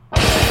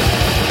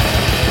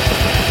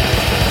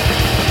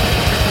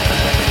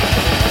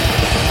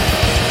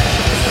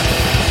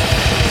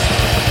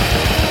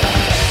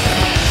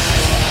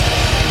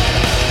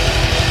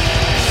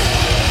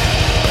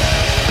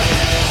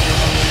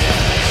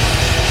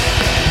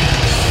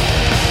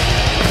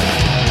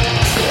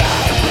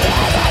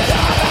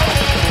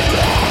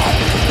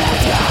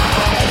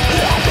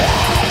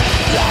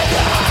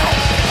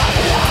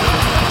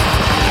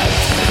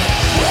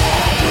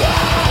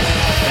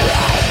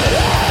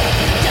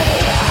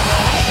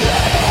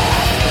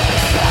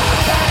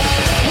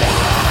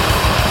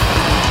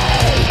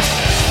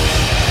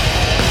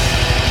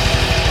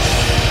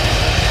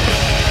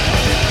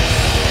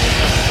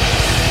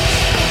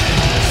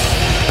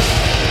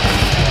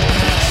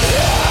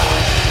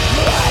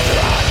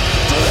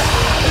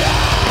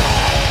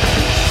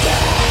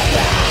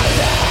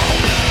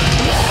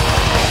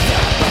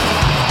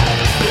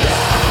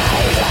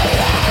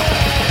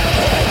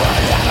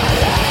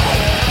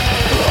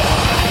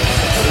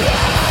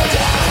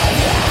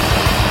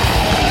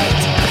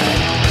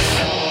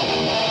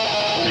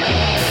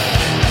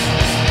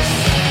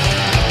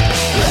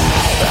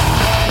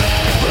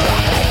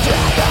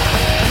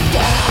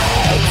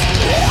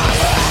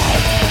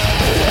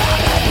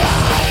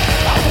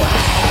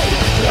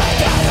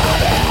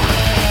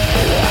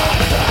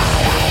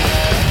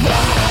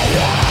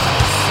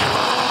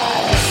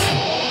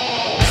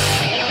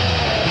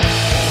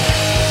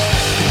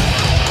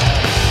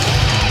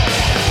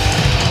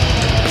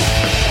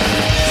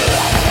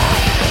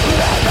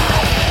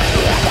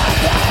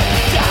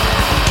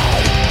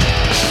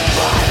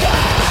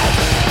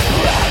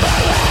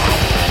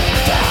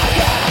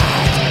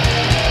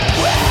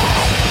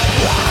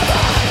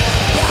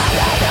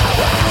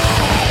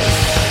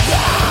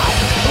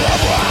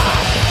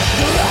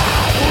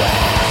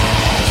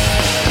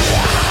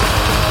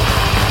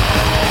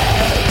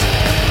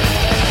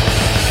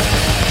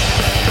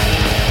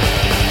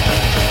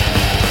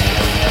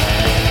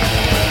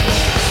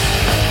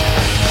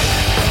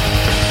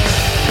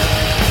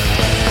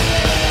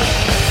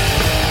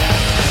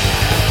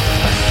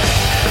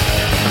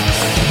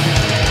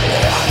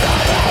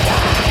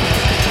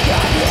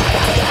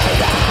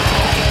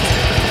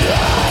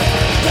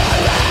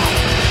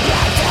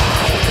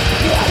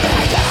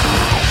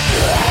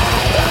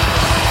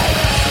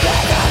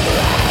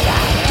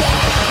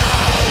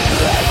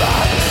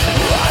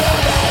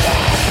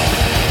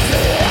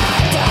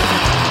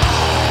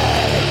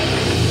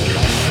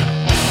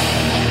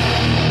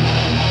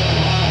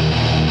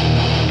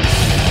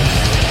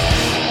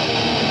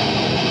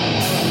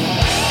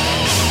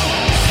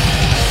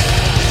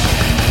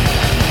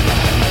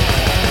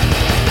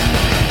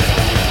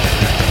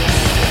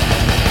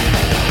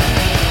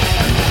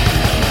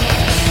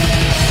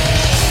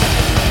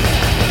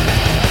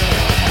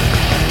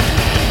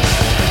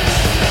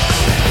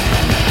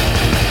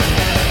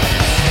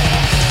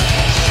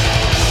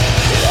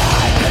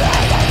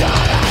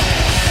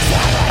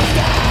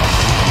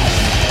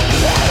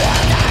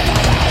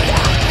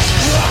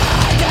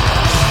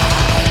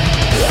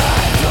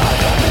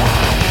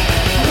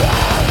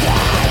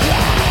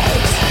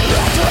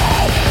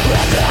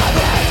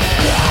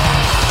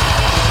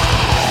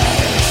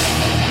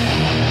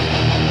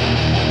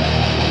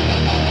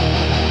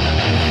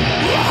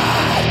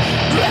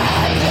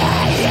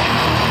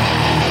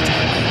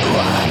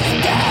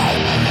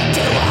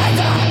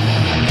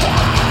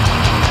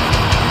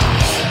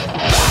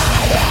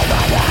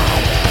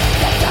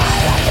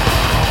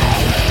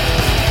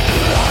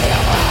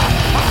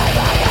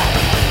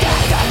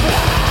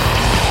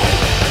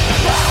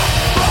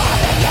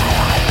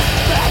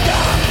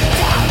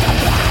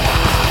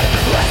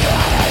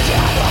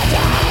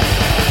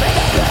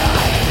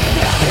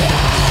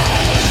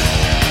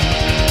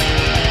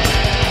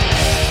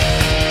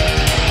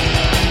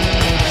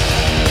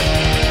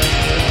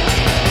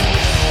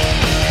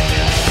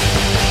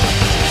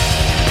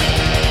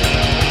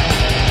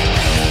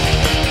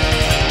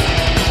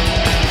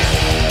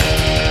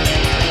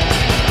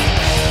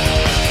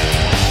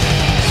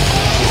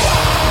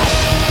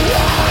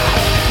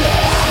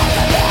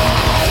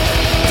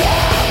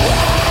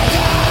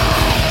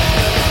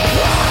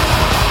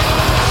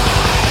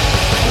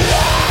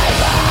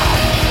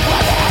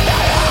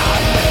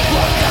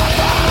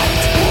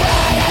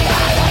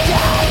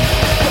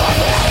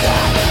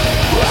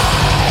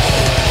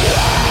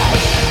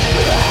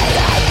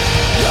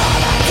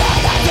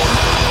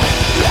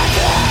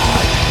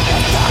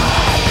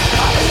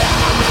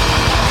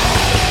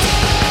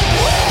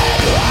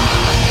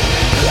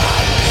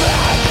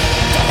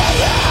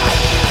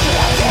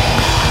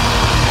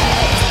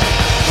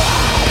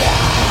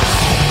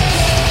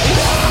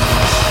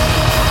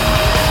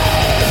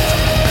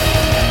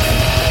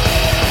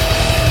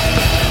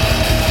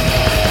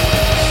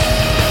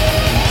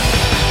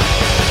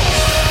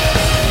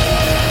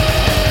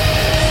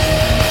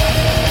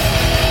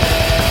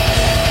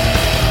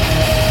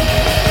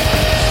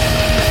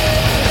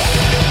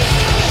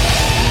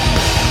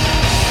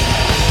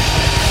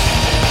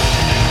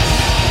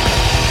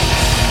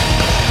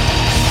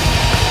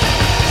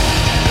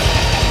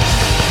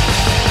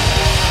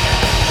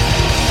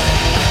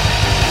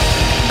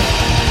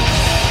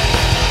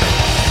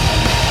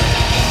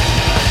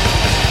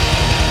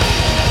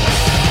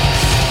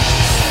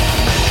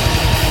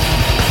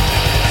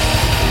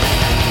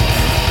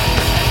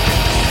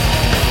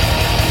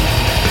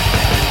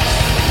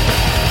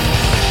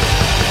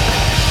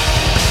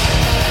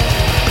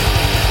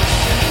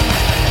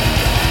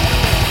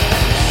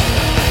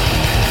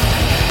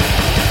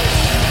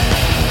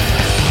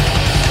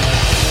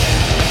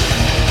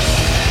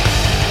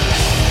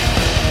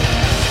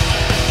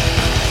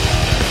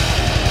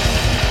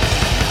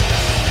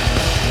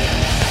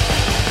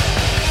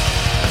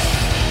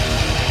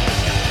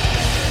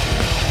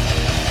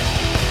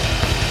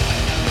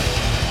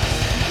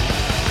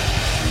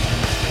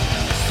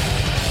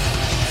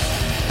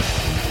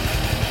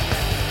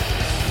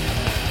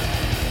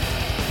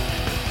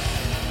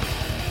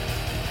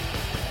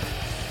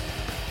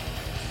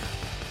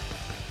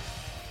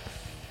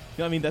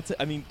 No, I mean that's.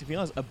 I mean, to be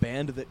honest, a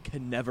band that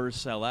can never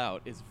sell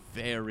out is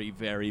very,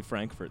 very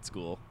Frankfurt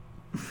School.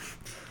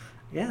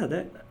 Yeah,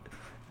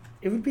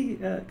 it would be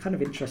kind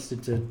of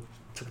interesting to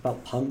talk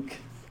about punk,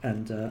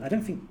 and I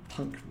don't think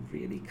punk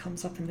really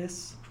comes up in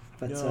this.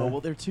 But, no,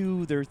 well, they're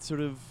sort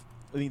of.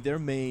 I mean, their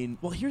main.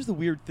 Well, here's the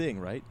weird thing,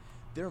 right?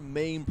 Their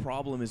main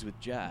problem is with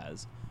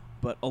jazz,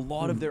 but a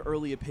lot of their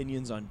early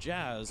opinions on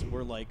jazz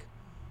were like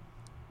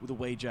the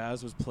way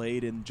jazz was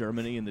played in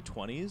Germany in the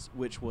 20s,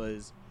 which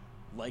was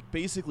like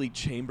basically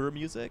chamber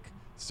music.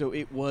 So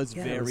it was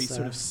very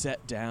sort of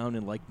set down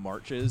in like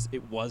marches.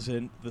 It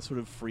wasn't the sort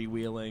of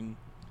freewheeling.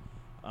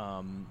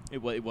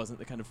 It wasn't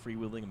the kind of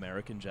freewheeling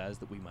American jazz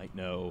that we might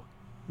know,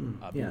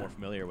 be more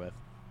familiar with.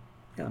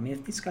 Yeah, I mean,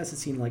 if these guys had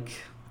seen like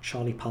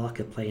Charlie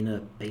Parker play in a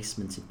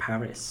basement in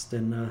Paris,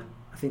 then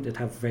I think they'd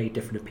have very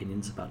different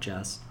opinions about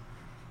jazz.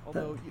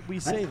 Although we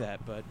say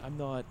that, but I'm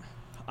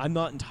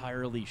not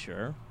entirely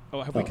sure.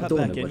 Oh, have we cut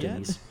back in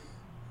yet?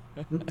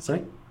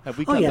 Sorry? Have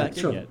we cut back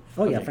in yet?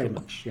 Oh, yeah, very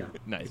much. Yeah,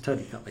 nice.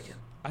 Totally cut back in.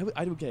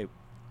 Okay.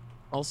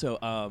 Also,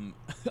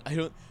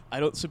 I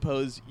don't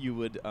suppose you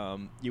would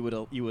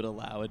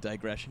allow a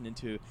digression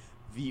into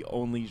the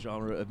only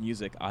genre of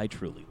music I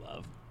truly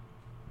love.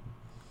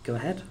 Go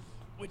ahead.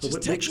 Which is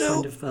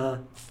techno. Fucking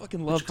love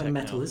techno. Which kind of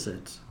metal is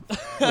it?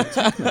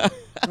 Techno.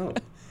 Oh.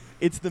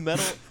 It's the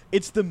metal.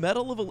 It's the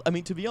metal of. I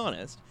mean, to be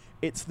honest,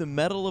 it's the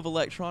metal of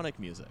electronic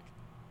music.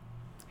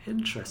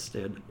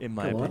 Interested. In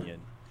my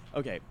opinion.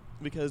 Okay,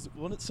 because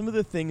some of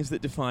the things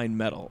that define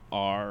metal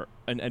are,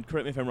 and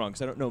correct me if I'm wrong,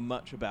 because I don't know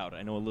much about it.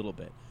 I know a little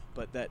bit,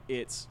 but that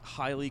it's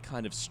highly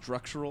kind of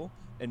structural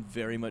and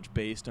very much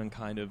based on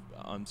kind of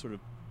sort of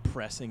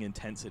pressing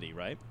intensity,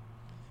 right?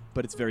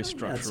 But it's very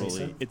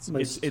structurally. I'd say so.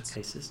 Most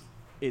cases.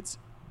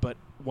 But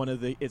one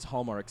of its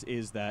hallmarks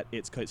is that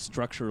it's quite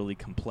structurally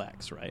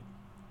complex, right?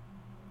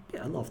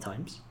 Yeah, a lot of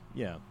times.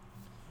 Yeah.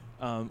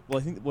 Well, I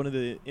think one of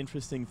the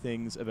interesting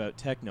things about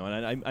techno,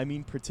 and I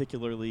mean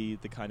particularly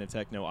the kind of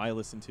techno I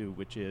listen to,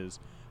 which is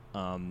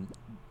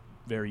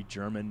very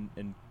German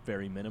and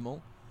very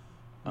minimal,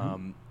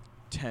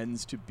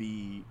 tends to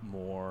be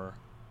more.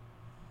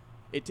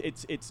 It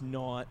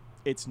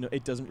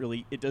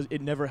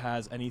never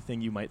has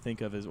anything you might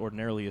think of as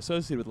ordinarily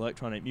associated with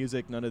electronic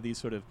music. None of these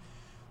sort of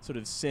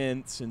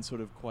synths and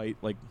sort of quite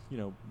like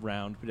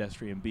round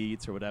pedestrian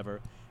beats or whatever.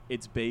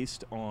 It's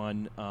based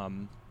on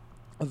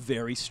a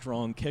very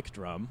strong kick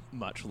drum,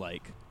 much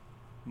like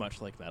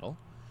metal,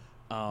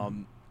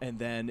 and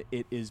then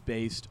it is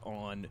based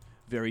on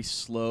very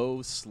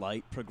slow,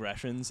 slight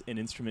progressions in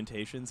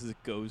instrumentations as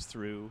it goes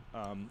through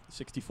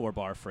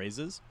 64-bar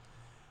phrases,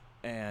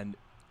 and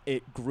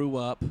it grew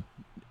up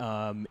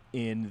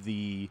in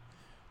the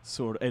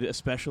sort of,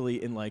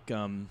 especially in like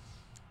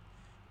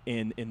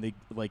in the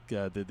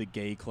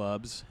gay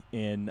clubs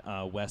in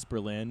West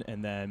Berlin,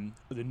 and then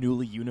the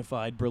newly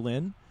unified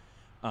Berlin,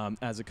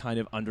 as a kind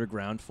of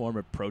underground form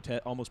of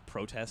almost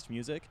protest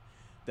music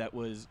that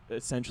was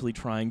essentially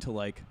trying to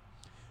like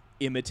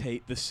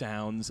imitate the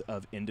sounds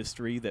of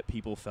industry that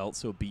people felt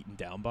so beaten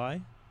down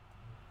by.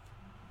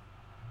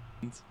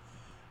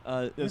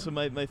 So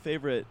my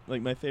favorite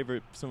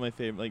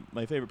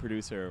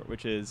producer,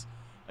 which is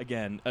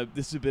again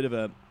this is a bit of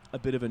a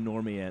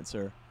normie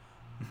answer,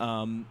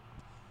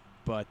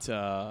 but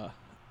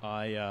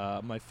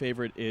my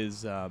favorite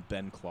is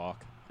Ben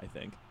Klock, I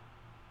think.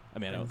 I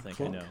mean, I don't think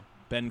I know.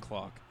 Ben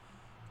Klock.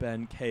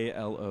 Ben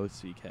Klock.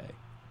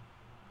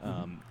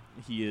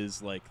 He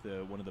is like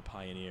one of the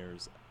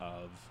pioneers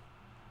of.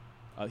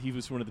 He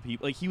was one of the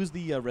people. Like he was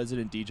the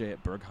resident DJ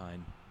at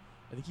Berghain.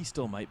 I think he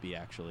still might be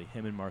actually.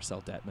 Him and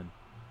Marcel Detman,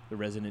 the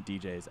resident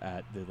DJs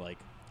at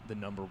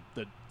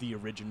the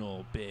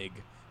original big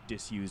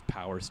disused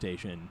power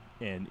station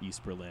in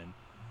East Berlin.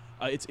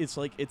 It's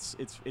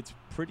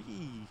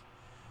pretty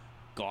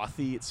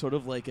gothy. It's sort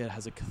of like it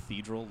has a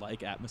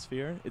cathedral-like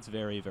atmosphere. It's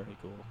very, very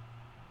cool.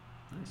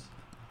 Nice.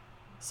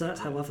 So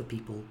that's how other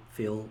people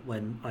feel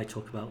when I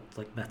talk about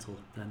like metal.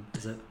 Then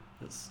is it?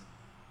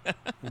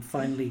 I'm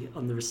finally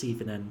on the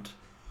receiving end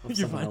of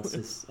someone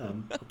else's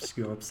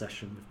obscure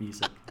obsession with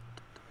music.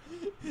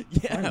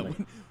 Yeah,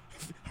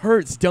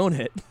 hurts, don't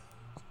it?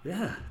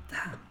 Yeah,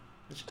 damn.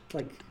 I should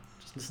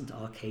just listen to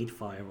Arcade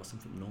Fire or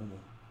something normal.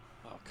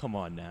 Oh, come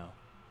on now.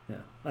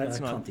 Yeah, I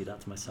can't do that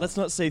to myself. Let's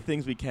not say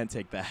things we can't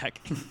take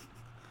back.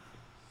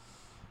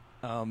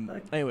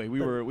 Anyway, we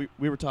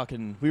were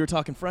talking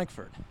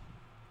Frankfurt.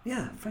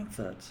 Yeah,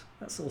 Frankfurt.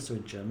 That's also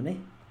in Germany.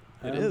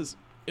 It is.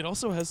 It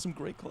also has some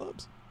great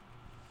clubs.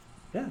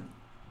 Yeah.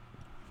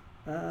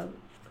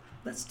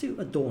 Let's do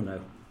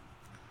Adorno,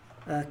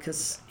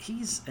 because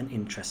he's an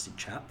interesting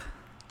chap.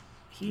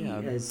 He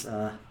is.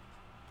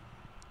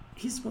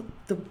 He's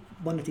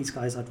one of these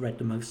guys I'd read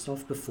the most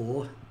of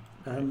before.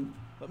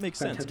 That makes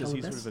sense because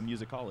he's sort of a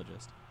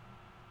musicologist.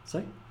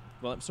 Sorry?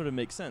 Well, it sort of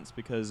makes sense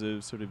because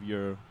of sort of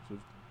your sort of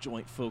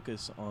joint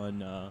focus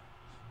on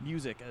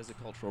music as a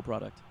cultural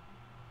product.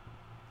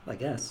 I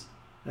guess.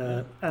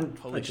 And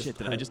holy shit!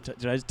 Did I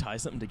just tie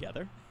something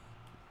together?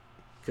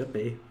 Could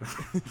be.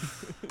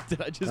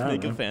 Did I just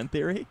make a fan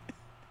theory?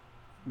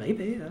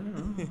 Maybe, I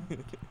don't know.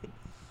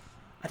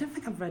 I don't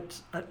think I've read.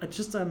 I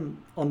just on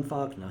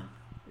Wagner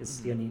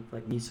is the only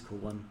like musical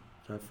one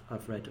that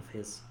I've read of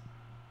his,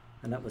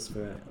 and that was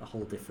for a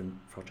whole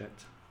different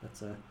project.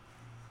 But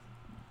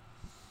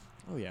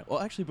Oh yeah. Well,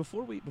 actually,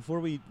 before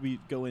we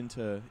go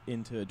into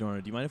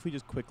Adorno, do you mind if we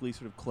just quickly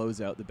sort of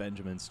close out the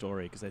Benjamin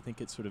story, because I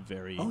think it's sort of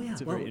very. oh yeah,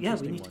 It's a well very yeah,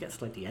 interesting we need one. to get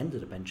to like the end of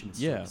the Benjamin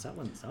story. Yeah.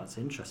 'Cause that's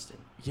interesting.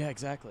 Yeah,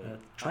 exactly.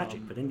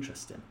 Tragic but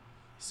interesting.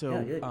 So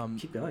yeah,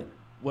 keep going.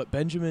 what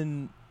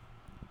Benjamin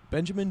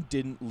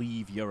didn't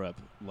leave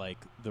Europe like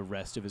the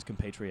rest of his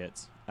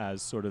compatriots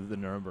as sort of the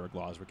Nuremberg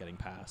laws were getting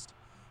passed.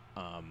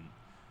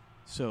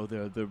 So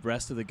the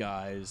rest of the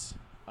guys,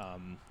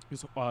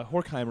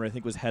 Horkheimer, I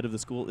think, was head of the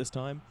school at this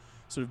time,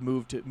 sort of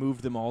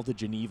moved them all to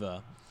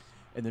Geneva,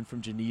 and then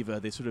from Geneva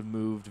they sort of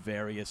moved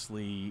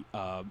variously,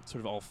 sort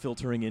of all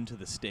filtering into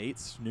the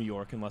States, New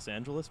York and Los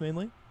Angeles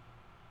mainly.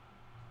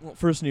 Well,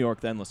 first New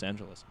York, then Los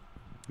Angeles.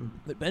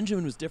 But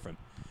Benjamin was different.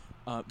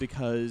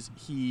 Because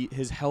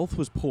his health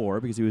was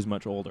poor because he was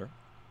much older.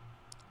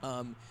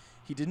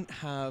 He didn't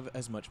have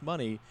as much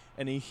money,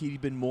 and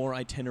he'd been more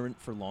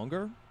itinerant for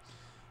longer,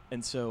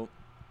 and so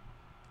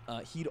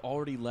he'd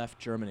already left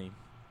Germany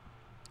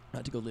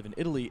to go live in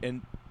Italy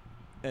and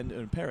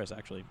in Paris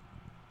actually,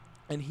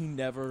 and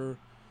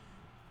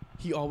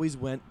he always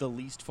went the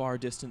least far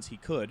distance he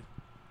could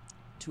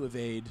to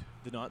evade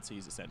the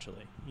Nazis.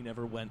 Essentially, he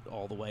never went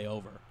all the way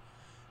over.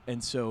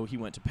 And so he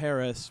went to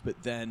Paris,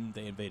 but then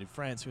they invaded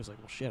France. He was like,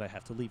 well, shit, I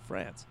have to leave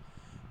France.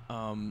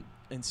 And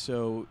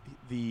so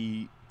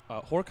the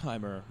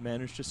Horkheimer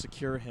managed to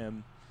secure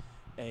him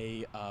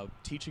a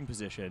teaching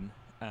position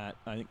at,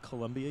 I think,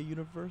 Columbia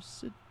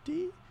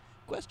University?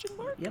 Question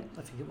mark? Yep,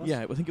 I think it was.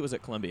 Yeah, I think it was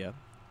at Columbia,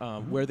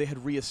 where they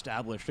had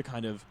reestablished a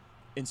kind of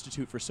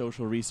Institute for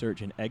Social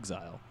Research in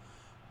Exile.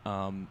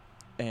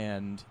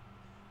 And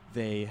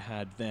they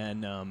had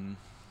then,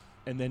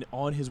 and then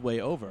on his way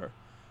over,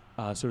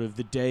 sort of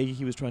the day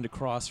he was trying to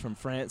cross from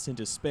France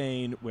into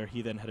Spain, where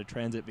he then had a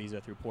transit visa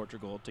through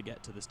Portugal to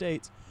get to the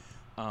States,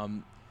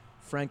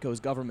 Franco's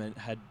government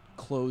had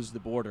closed the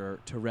border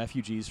to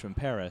refugees from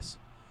Paris.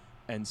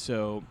 And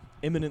so,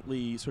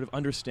 imminently sort of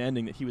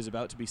understanding that he was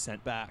about to be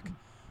sent back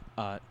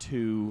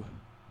to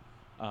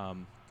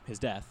his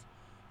death,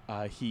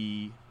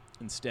 he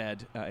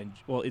instead,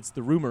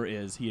 the rumor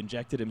is he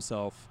injected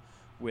himself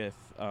with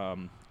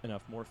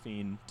enough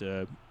morphine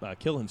to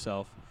kill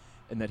himself,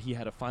 and that he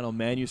had a final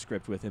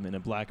manuscript with him in a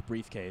black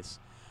briefcase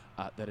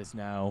that is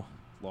now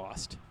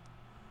lost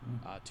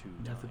to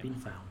Never time. been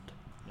found.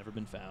 Never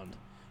been found.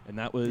 And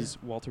that was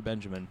Walter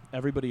Benjamin.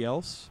 Everybody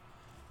else,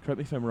 correct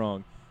me if I'm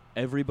wrong,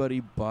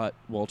 everybody but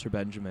Walter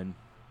Benjamin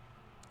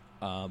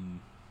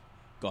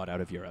got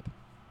out of Europe.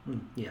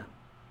 Yeah.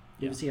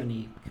 He was the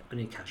only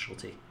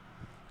casualty.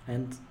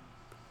 And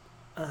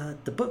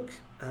the book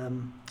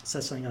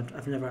says something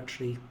I've never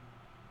actually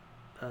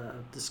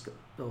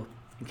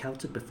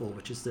encountered before,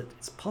 which is that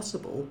it's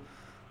possible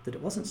that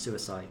it wasn't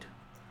suicide,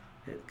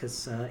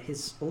 because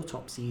his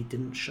autopsy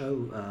didn't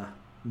show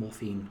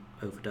morphine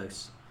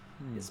overdose.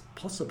 It's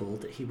possible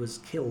that he was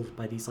killed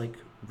by these like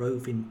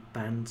roving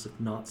bands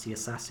of Nazi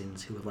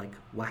assassins who were like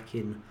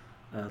whacking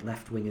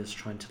left-wingers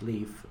trying to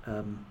leave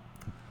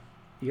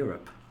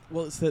Europe.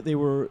 Well, it's that they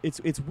were.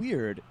 It's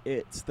weird.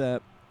 It's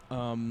that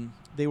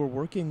they were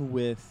working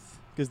with,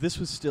 because this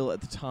was still at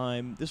the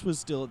time. This was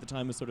still at the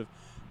time of sort of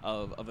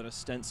an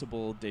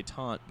ostensible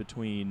détente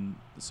between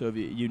the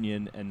Soviet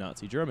Union and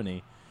Nazi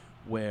Germany,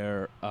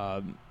 where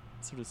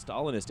sort of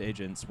Stalinist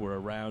agents were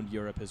around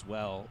Europe as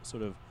well,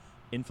 sort of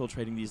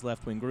infiltrating these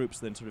left-wing groups,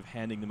 then sort of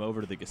handing them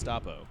over to the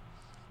Gestapo,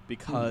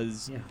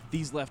 because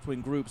these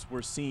left-wing groups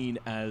were seen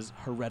as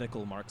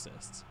heretical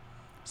Marxists.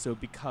 So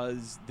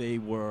because they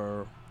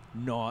were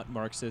not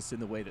Marxists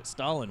in the way that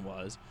Stalin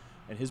was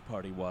and his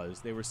party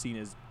was, they were seen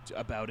as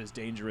about as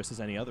dangerous as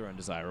any other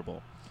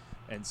undesirable.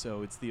 And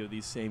so it's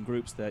these same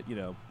groups that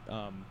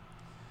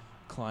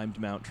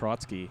climbed Mount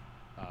Trotsky,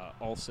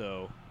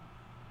 also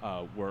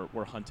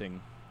were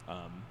hunting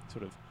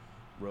sort of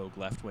rogue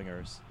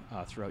left-wingers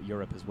throughout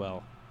Europe as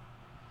well.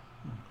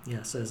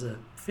 Yeah, so there's a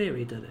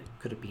theory that it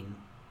could have been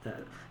that,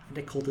 I think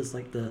they called this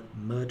like the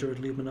murder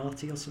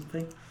Illuminati or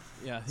something.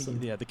 Yeah, I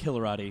think the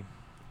Killerati.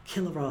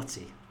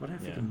 Killerati. What do I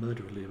think of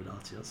murder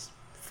Illuminati? That's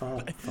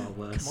far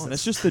worse. Come on,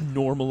 that's just the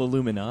normal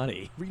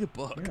Illuminati. Read a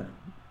book. Yeah.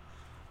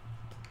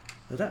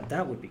 Well,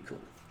 that would be cool.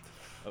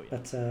 Oh yeah.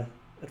 But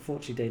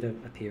unfortunately, they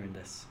don't appear in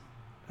this.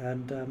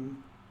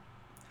 And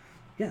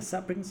yes,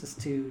 that brings us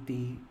to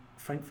the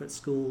Frankfurt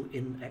School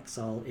in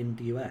exile in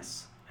the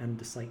US, and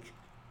this like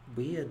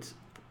weird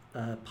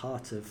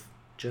part of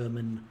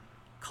German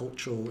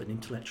cultural and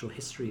intellectual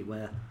history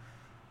where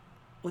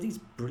all these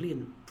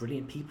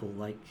brilliant people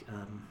like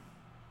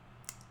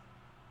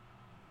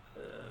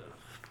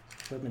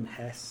Hermann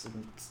Hesse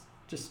and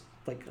just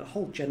like a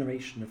whole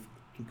generation of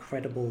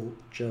incredible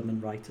German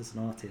writers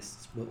and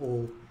artists were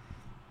all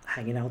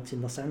hanging out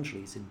in Los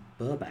Angeles, in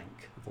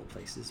Burbank of all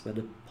places, where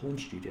the porn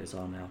studios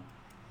are now.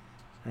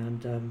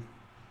 And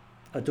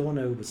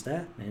Adorno was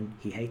there, and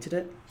he hated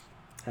it,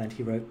 and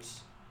he wrote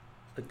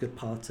a good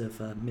part of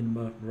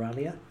Minima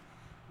Moralia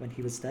when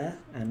he was there,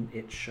 and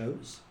it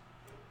shows,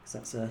 because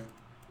that's a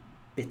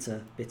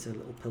bitter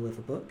little pill of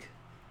a book,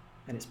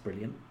 and it's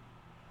brilliant.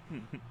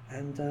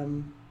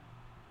 And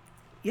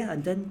yeah,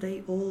 and then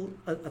they all,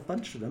 a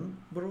bunch of them,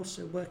 were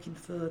also working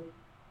for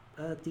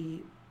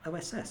the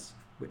OSS,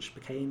 which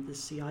became the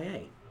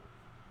CIA.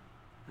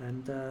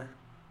 And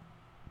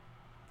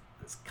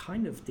it's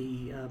kind of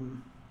the, I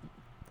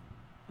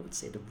would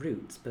say the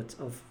root, but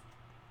of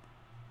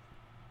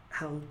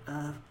how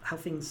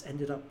things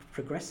ended up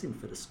progressing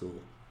for the school.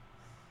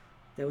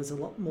 There was a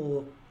lot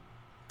more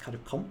kind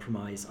of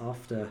compromise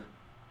after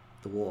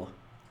the war,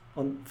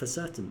 for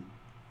certain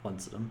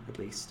ones of them at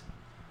least.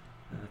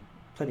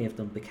 Plenty of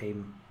them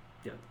became,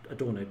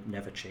 Adorno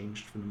never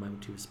changed from the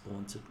moment he was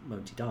born to the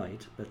moment he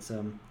died, but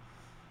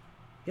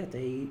yeah,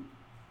 they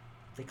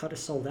kind of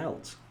sold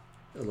out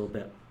a little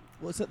bit.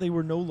 Well, it's that they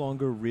were no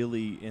longer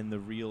really, in the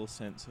real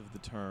sense of the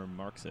term,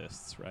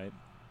 Marxists, right?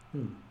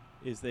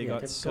 Is they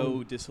got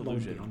so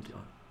disillusioned.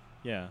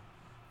 Yeah.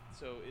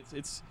 So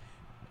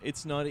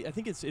it's not. I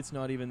think it's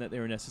not even that they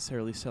were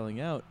necessarily selling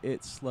out.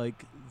 It's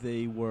like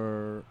they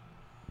were.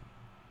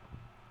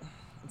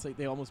 It's like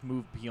they almost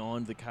moved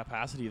beyond the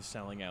capacity of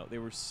selling out. They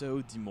were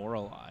so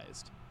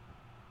demoralized,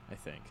 I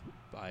think,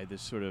 by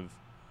this sort of,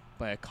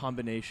 by a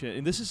combination.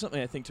 And this is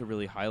something I think to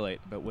really highlight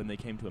about when they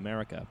came to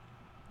America,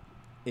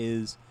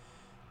 is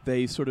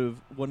they sort of,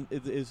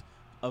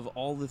 of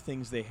all the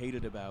things they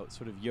hated about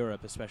sort of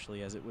Europe,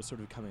 especially as it was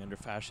sort of coming under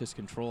fascist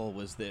control,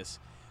 was this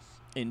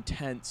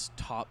intense,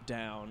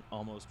 top-down,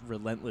 almost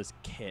relentless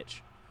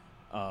kitsch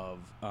of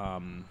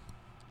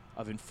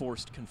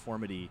enforced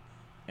conformity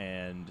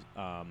and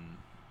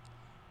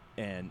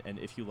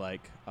if you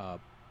like,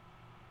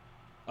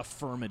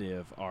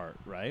 affirmative art,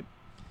 right?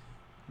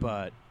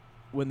 But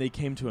when they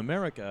came to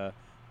America,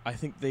 I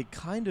think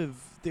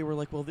they were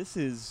like, well, this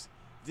is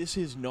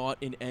not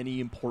in any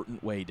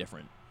important way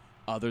different,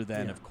 other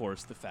than, of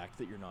course, the fact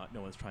that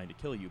no one's trying to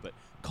kill you. But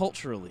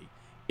culturally,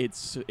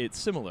 it's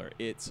similar.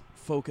 It's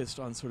focused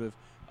on sort of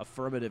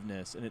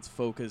affirmativeness, and it's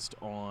focused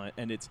on,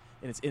 and it's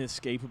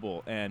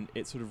inescapable, and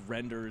it sort of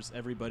renders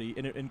everybody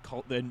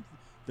then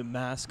the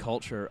mass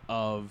culture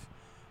of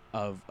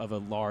a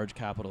large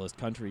capitalist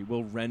country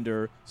will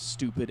render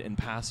stupid and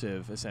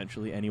passive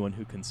essentially anyone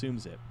who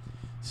consumes it.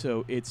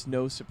 So it's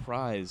no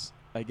surprise,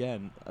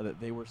 again,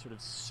 that they were sort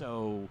of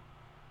so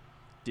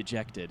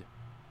dejected,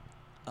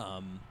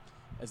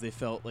 as they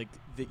felt like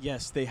that.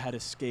 Yes, they had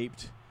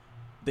escaped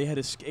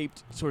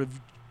sort of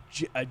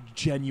a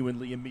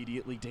genuinely,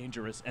 immediately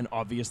dangerous and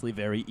obviously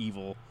very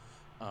evil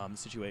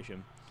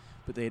situation,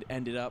 but they had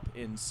ended up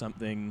in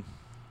something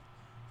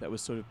that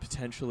was sort of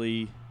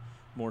potentially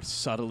more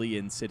subtly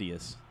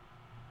insidious.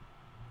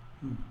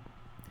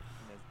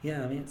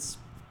 Yeah, I mean, it's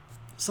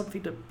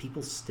something that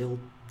people still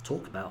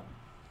talk about.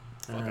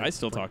 I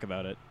still talk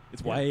about it.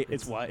 It's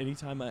why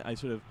anytime I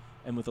sort of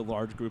am with a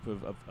large group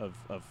of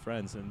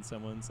friends and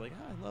someone's like,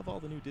 I love all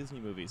the new Disney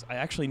movies, I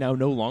actually now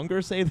no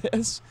longer say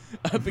this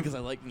because I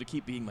like them to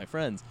keep being my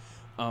friends.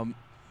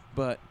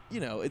 But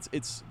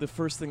it's the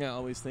first thing I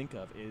always think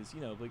of is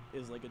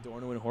like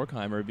Adorno and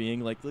Horkheimer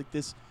being like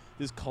this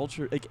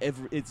culture, like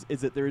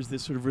is that there is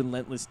this sort of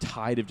relentless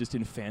tide of just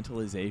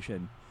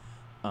infantilization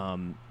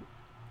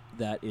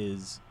that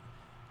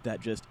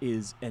just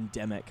is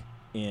endemic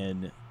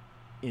in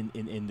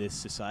this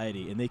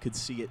society, and they could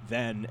see it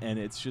then, and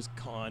it's just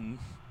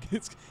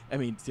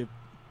they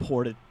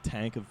poured a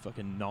tank of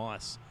fucking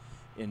NOS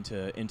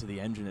into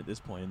the engine at this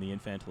point in the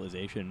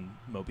infantilization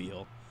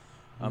mobile.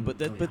 But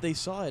they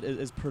saw it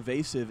as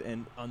pervasive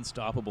and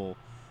unstoppable,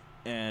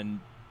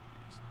 and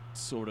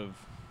sort of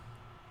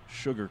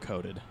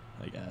sugar-coated,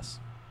 I guess.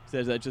 So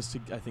I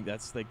think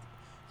that's like,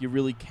 you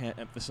really can't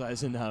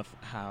emphasize enough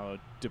how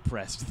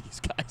depressed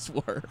these guys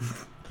were.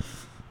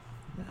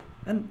 Yeah.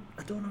 And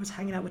Adorno was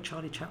hanging out with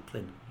Charlie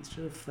Chaplin. He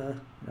sort of,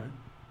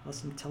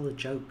 asked him to tell a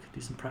joke, do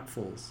some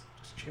pratfalls,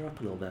 just cheer up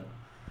a little bit.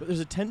 But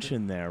there's a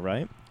tension there,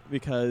 right?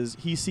 Because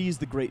he sees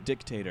the great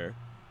dictator,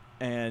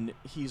 and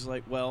he's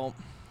like, well,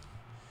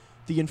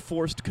 the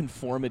enforced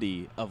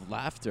conformity of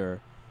laughter,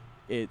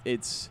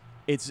 it's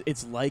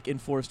like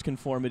enforced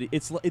conformity.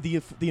 It's like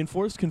the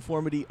enforced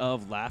conformity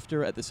of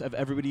laughter of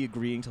everybody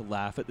agreeing to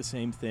laugh at the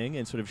same thing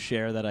and sort of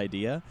share that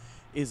idea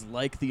is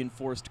like the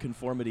enforced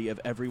conformity of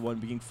everyone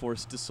being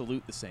forced to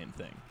salute the same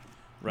thing,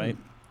 right?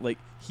 Like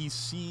he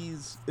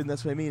sees, and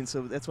that's what I mean.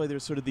 So that's why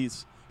there's sort of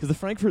these, because the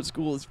Frankfurt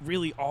School is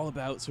really all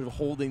about sort of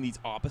holding these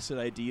opposite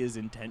ideas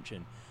in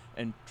tension.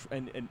 And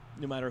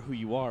no matter who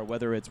you are,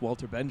 whether it's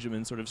Walter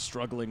Benjamin sort of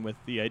struggling with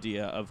the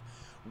idea of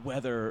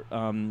whether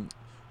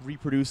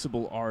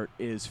reproducible art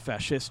is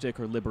fascistic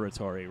or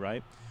liberatory,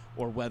 right?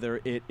 Or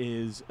whether it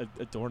is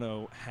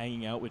Adorno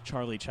hanging out with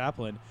Charlie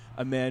Chaplin,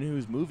 a man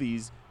whose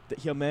movies,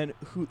 a man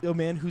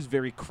whose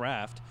very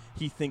craft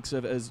he thinks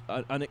of as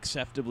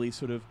unacceptably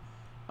sort of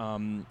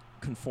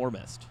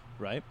conformist,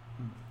 right?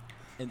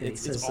 And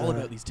it's all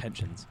about these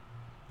tensions.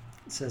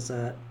 It says,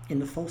 in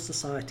the false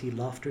society,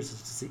 laughter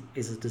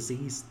is a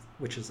disease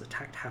which has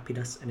attacked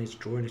happiness and is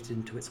drawing it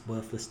into its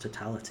worthless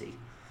totality.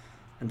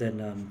 And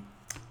then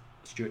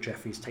Stuart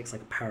Jeffries takes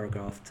like a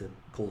paragraph to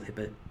call him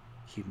a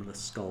humorless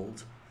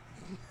scold.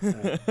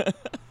 I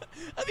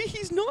mean,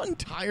 he's not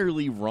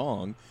entirely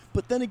wrong,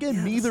 but then again,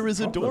 Yeah, neither that's is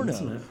the problem, Adorno.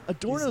 isn't it?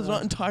 Adorno's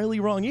not entirely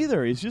wrong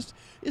either. It's just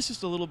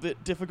a little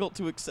bit difficult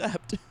to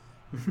accept.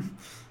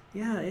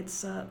 Yeah,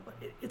 it's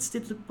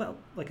still, well,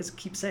 like I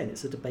keep saying,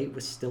 it's a debate we're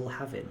still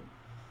having.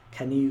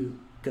 Can you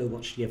go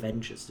watch The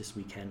Avengers this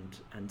weekend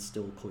and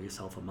still call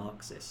yourself a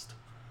Marxist?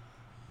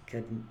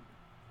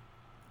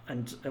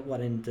 And at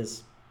one end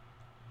there's,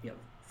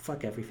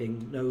 fuck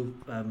everything. No,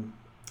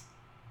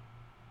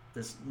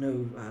 there's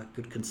no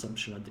good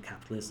consumption under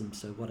capitalism,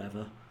 so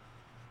whatever.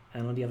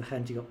 And on the other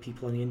hand, you got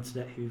people on the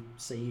internet who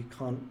say you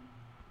can't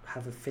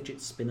have a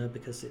fidget spinner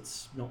because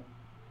it's not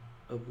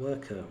a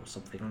worker or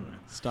something. I don't know.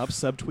 Stop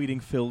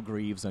subtweeting Phil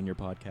Greaves on your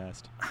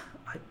podcast.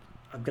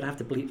 I'm gonna have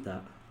to bleep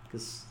that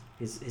because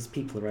his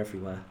people are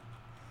everywhere.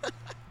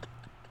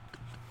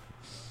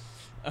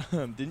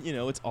 Didn't you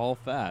know it's all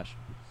fash?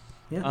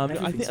 Yeah,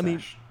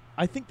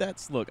 I think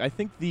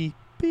the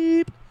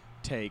beep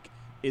take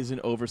is an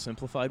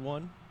oversimplified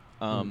one.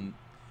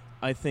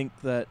 I think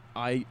that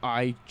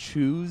I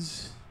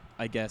choose,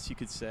 I guess you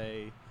could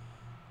say,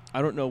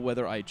 I don't know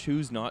whether I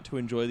choose not to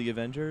enjoy the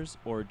Avengers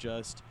or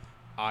just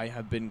I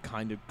have been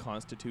kind of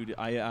constituted,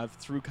 I have,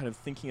 through kind of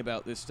thinking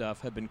about this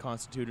stuff, have been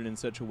constituted in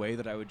such a way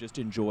that I would just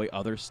enjoy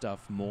other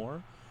stuff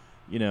more.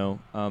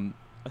 I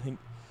think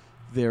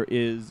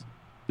there's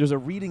a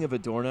reading of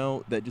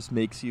Adorno that just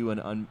makes you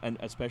and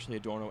especially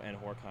Adorno and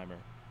Horkheimer,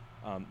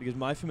 because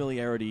my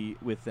familiarity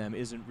with them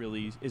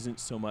isn't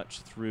so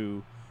much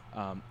through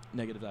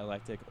negative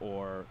dialectic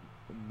or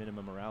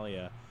minima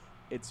moralia.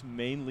 It's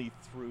mainly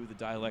through the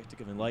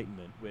dialectic of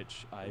enlightenment,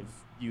 which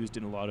I've used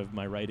in a lot of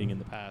my writing in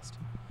the past.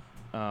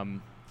 I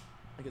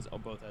guess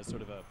both as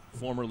sort of a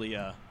formerly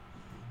a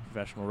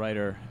professional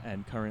writer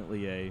and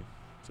currently a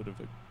sort of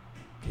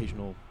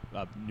occasional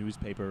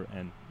newspaper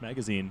and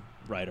magazine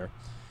writer.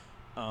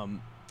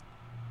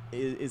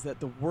 Is that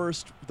the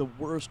worst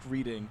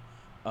reading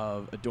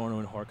of Adorno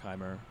and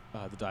Horkheimer,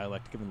 the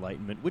dialectic of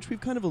enlightenment, which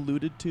we've kind of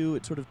alluded to.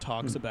 It sort of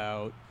talks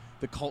about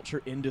the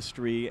culture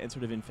industry and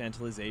sort of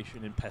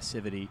infantilization and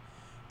passivity,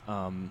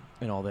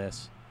 and all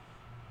this,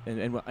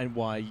 and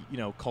why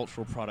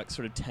cultural products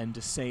sort of tend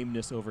to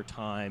sameness over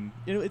time.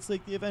 It's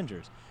like the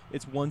Avengers.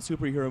 It's one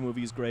superhero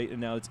movie is great,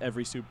 and now it's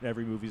every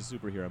movie is a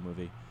superhero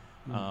movie.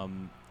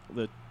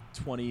 The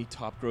 20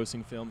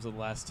 top-grossing films of the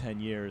last 10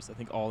 years, I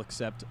think all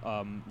except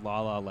La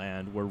La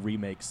Land were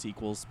remakes,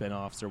 sequels,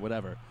 spin-offs, or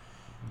whatever.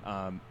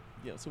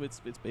 So it's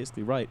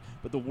basically right.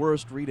 But the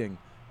worst reading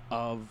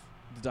of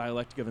the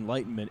dialectic of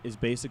enlightenment is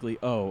basically,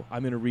 I'm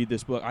going to read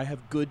this book. I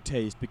have good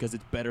taste because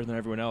it's better than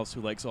everyone else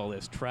who likes all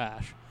this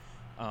trash.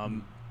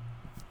 And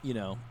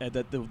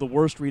that the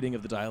worst reading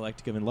of the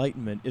dialectic of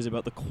enlightenment is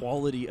about the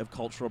quality of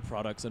cultural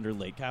products under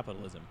late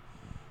capitalism.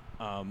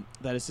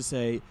 That is to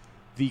say,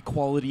 the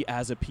quality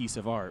as a piece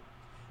of art,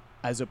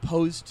 as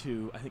opposed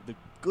to, I think, the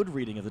good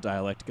reading of the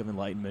dialectic of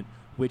enlightenment,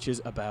 which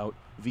is about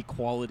the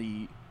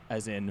quality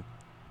as in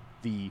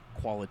the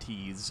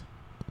qualities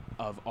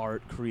of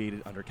art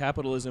created under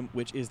capitalism,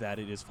 which is that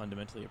it is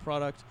fundamentally a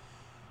product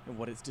and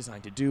what it's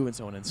designed to do and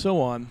so on and so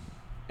on.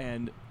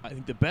 And I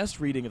think the best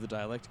reading of the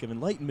dialectic of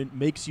enlightenment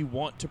makes you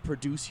want to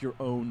produce your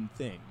own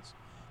things.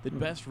 The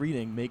best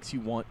reading makes you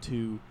want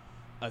to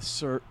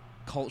assert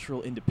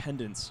cultural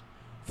independence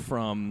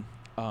from,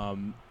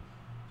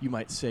 you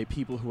might say,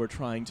 people who are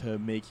trying to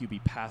make you be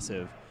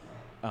passive,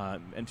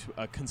 and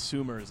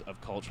consumers of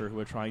culture who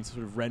are trying to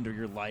sort of render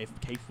your life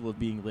capable of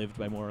being lived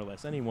by more or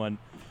less anyone,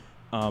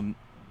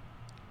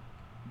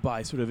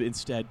 by sort of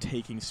instead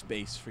taking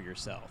space for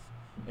yourself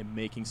and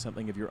making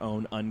something of your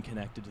own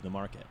unconnected to the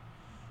market.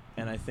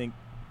 And I think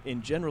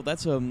in general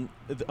that's a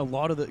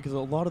lot of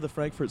the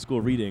Frankfurt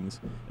School readings,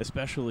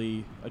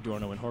 especially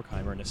Adorno and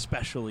Horkheimer, and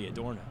especially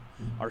Adorno,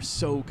 are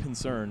so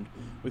concerned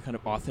with kind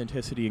of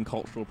authenticity and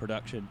cultural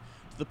production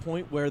to the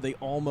point where they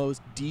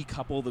almost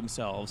decouple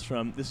themselves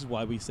from, this is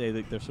why we say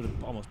that they're sort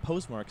of almost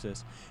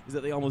post-Marxist, is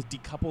that they almost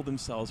decouple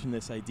themselves from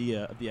this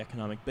idea of the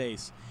economic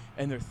base,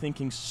 and they're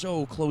thinking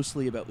so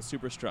closely about the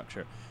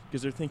superstructure,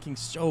 because they're thinking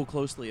so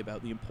closely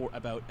about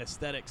about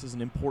aesthetics as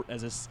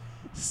a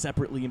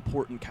separately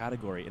important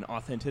category, and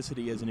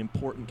authenticity as an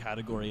important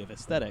category of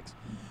aesthetics,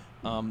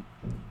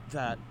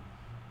 that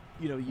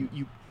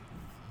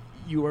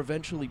you are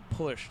eventually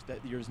pushed that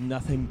there's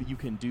nothing that you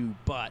can do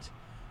but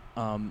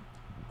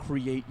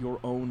create your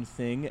own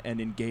thing and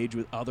engage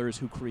with others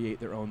who create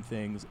their own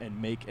things and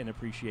make and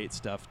appreciate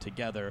stuff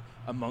together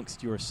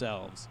amongst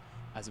yourselves,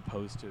 as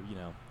opposed to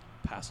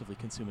passively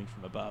consuming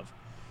from above.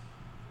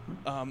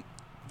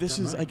 This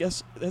is, right? I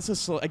guess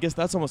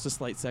that's almost a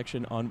slight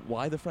section on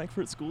why the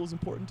Frankfurt School is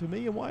important to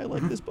me and why I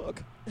like this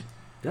book.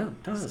 Yeah,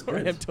 that's Sorry,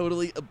 good. I'm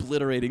totally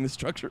obliterating the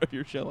structure of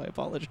your show. I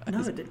apologize.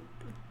 No,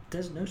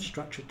 there's no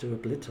structure to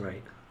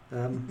obliterate.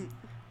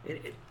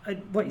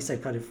 What you say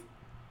kind of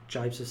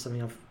jives with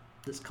something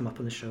that's come up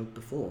on the show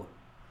before.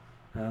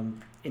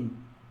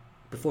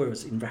 Before it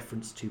was in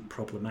reference to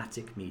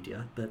problematic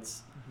media, but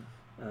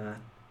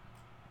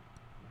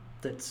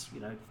that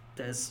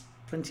there's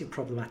plenty of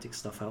problematic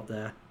stuff out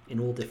there in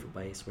all different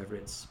ways, whether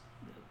it's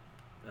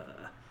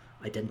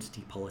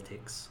identity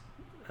politics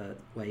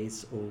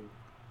ways, or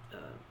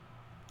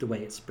the way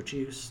it's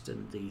produced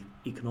and the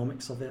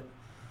economics of it.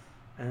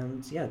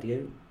 And yeah,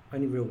 the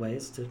only real way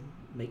is to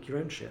make your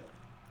own shit.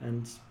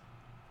 And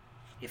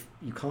if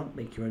you can't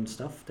make your own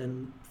stuff,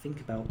 then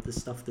think about the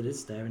stuff that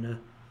is there in a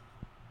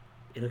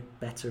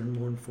better and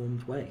more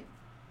informed way,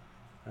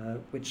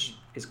 which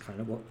is kind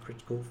of what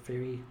critical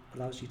theory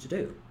allows you to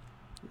do.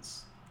 It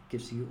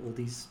gives you all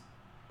these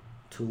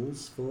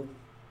tools for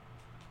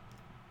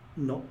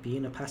not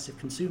being a passive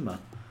consumer.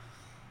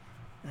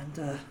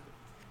 And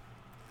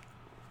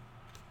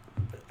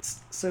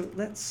so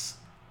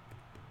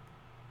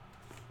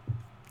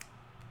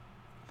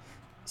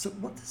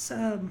what does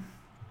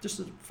just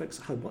to focus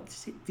on home, what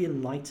does the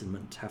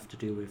Enlightenment have to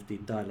do with the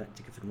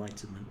dialectic of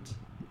enlightenment?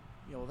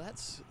 Yeah, well,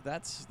 that's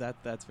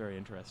very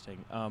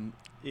interesting.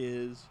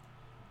 Is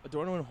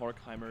Adorno and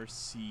Horkheimer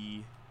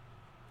see?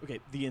 Okay,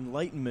 the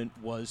Enlightenment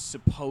was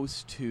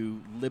supposed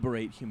to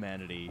liberate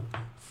humanity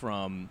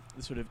from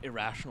the sort of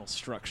irrational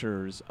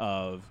structures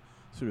of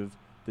sort of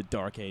the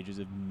dark ages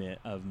of myth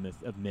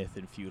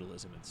and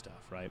feudalism and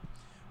stuff, right?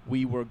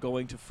 We were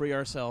going to free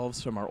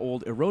ourselves from our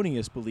old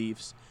erroneous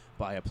beliefs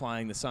by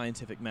applying the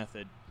scientific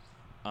method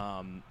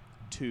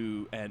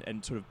to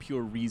sort of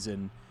pure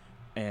reason,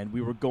 and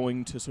we were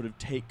going to sort of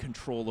take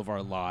control of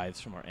our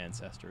lives from our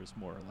ancestors,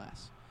 more or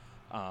less.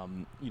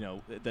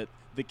 That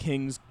the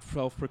king's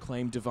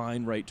self-proclaimed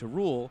divine right to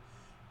rule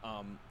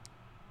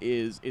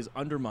is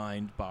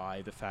undermined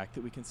by the fact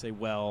that we can say,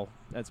 well,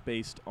 that's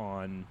based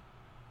on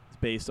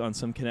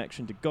some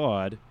connection to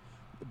God,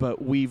 but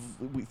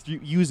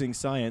using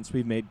science,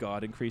 we've made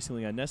God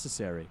increasingly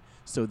unnecessary.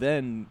 So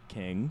then,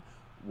 king,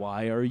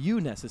 why are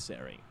you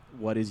necessary?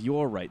 What is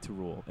your right to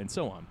rule? And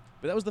so on.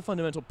 But that was the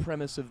fundamental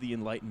premise of the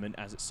Enlightenment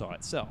as it saw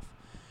itself.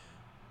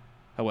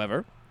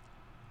 However,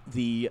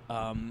 the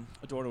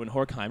Adorno and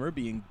Horkheimer,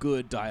 being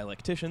good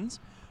dialecticians,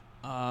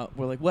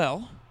 were like,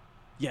 well,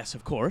 yes,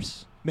 of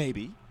course,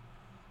 maybe.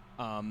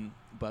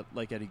 But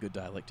like any good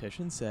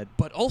dialectician said,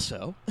 but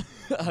also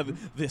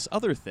this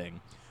other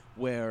thing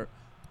where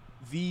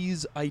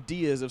these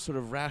ideas of sort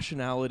of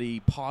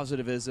rationality,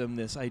 positivism,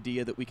 this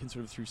idea that we can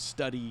sort of through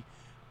study,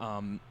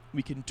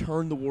 we can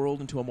turn the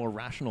world into a more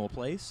rational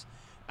place,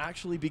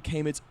 actually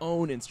became its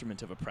own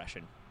instrument of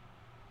oppression.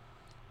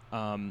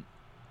 And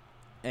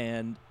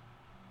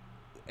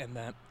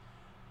that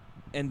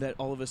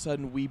all of a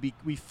sudden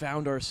we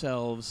found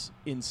ourselves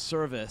in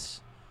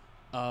service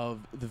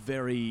of the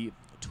very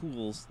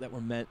tools that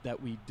were meant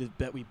that we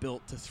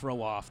built to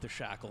throw off the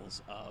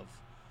shackles of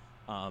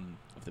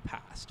the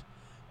past,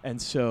 and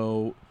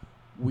so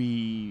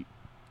we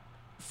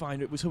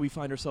find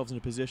ourselves in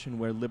a position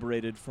where,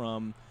 liberated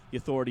from the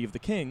authority of the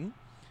king,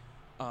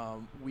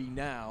 we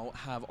now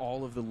have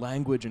all of the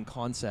language and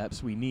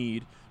concepts we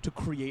need to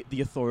create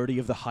the authority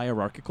of the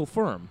hierarchical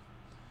firm.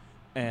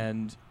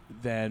 And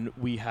then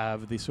we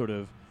have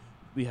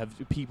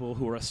people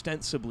who are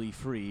ostensibly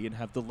free and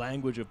have the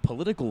language of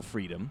political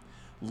freedom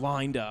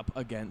lined up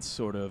against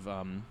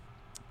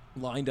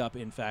lined up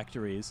in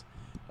factories,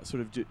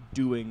 sort of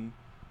doing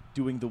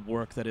the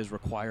work that is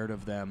required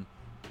of them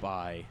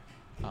by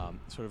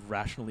sort of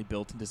rationally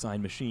built and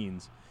designed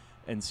machines.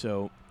 And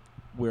so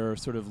we're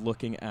sort of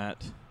looking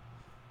at,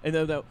 and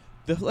that's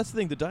the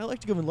thing, the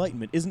dialectic of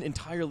enlightenment isn't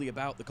entirely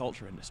about the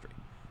culture industry.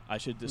 I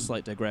should do a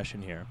slight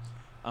digression here.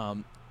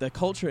 The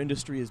culture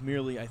industry is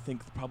merely, I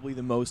think, probably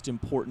the most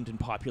important and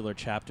popular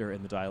chapter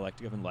in the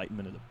dialectic of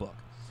enlightenment of the book.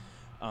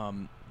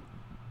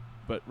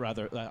 But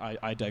rather,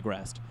 I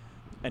digressed.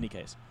 Any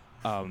case.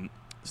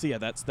 So yeah,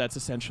 that's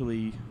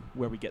essentially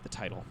where we get the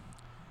title.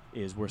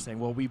 Is we're saying,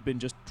 well,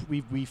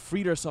 we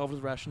freed ourselves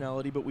with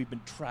rationality, but we've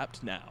been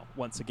trapped now,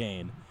 once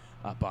again,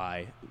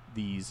 by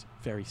these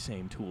very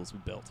same tools we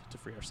built to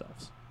free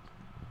ourselves.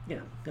 Yeah,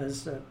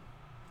 there's a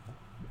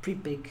pretty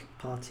big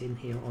part in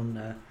here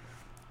on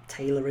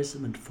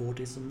Taylorism and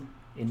Fordism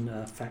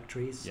in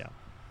factories. Yeah.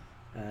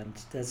 And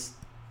there's,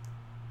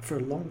 for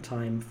a long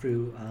time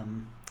through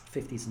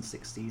 50s and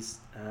 60s,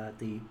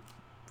 the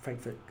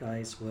Frankfurt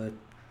guys were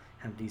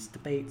having these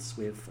debates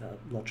with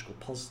logical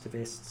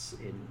positivists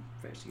in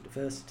various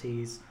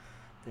universities.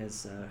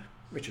 There's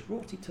Richard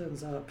Rorty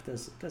turns up.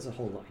 There's a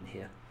whole lot in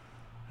here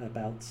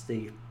about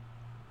the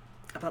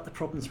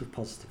problems with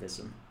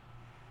positivism,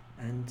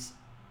 and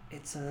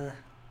it's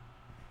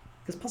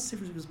because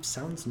positivism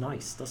sounds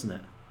nice, doesn't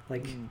it?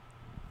 Like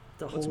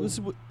the whole.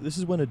 This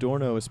is when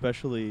Adorno,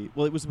 especially.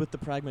 Well, it was with the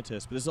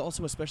pragmatists, but this is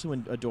also especially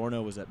when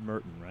Adorno was at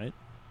Merton, right?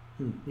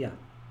 Yeah.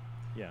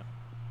 Yeah.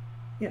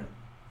 Yeah,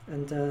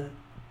 and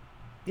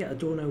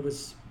Adorno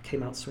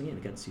came out swinging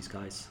against these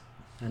guys,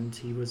 and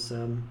he was.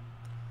 I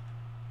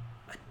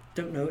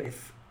don't know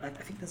if I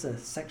think there's a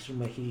section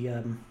where he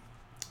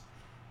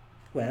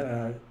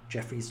where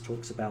Jeffries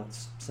talks about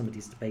some of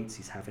these debates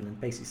he's having, and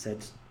basically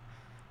said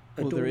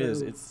Well, there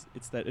is. Adorno.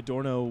 It's that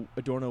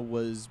Adorno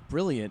was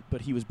brilliant,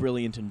 but he was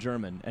brilliant in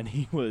German, and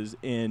he was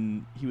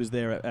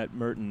there at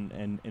Merton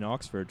and in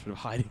Oxford, sort of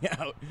hiding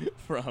out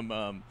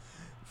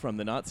from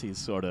the Nazis,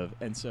 sort of,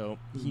 and so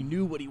he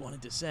knew what he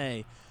wanted to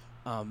say,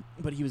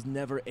 but he was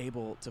never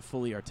able to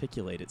fully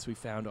articulate it. So he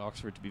found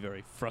Oxford to be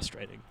very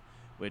frustrating,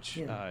 which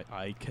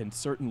I can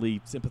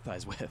certainly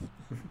sympathize with.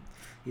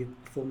 You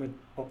former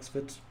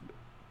Oxford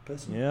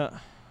person? Yeah,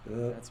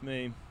 that's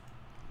me.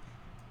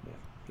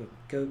 Yeah.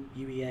 Go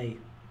UEA.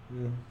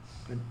 Yeah.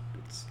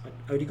 I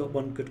only got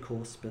one good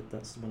course, but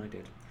that's the one I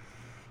did.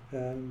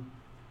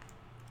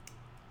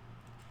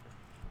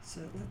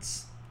 So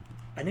let's.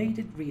 I know you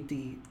didn't read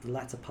the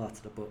latter part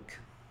of the book,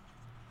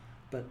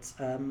 but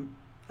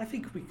I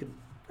think we could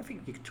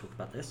talk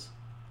about this.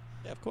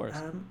 Yeah, of course.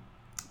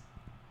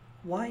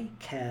 Why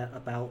care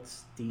about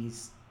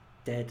these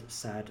dead,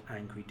 sad,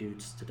 angry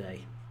dudes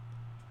today?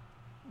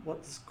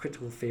 What does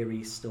critical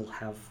theory still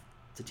have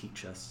to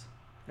teach us,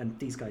 and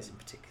these guys in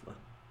particular?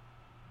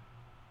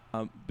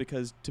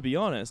 Because to be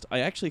honest, I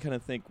actually kind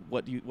of think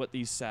what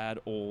these sad,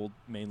 old,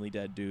 mainly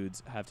dead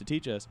dudes have to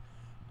teach us,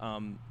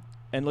 and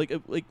like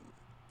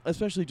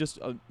especially just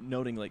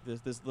noting like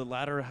this the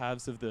latter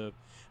halves of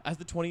as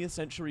the 20th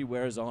century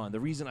wears on. The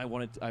reason I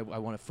want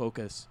to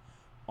focus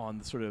on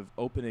the sort of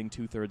opening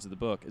 2/3 of the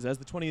book is as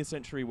the 20th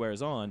century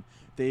wears on,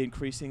 they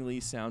increasingly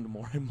sound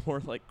more and more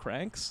like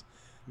cranks,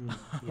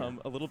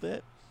 a little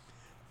bit,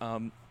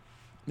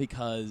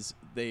 because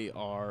they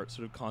are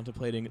sort of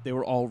contemplating. They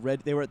were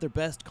at their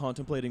best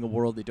contemplating a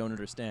world they don't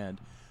understand,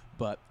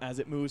 but as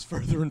it moves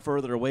further and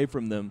further away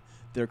from them,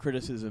 their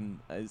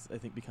criticism, I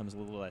think, becomes a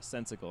little less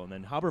sensical. And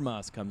then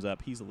Habermas comes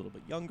up. He's a little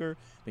bit younger,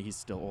 but he's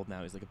still old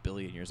now. He's like 1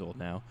 billion years old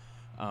now.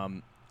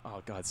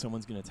 Oh, God,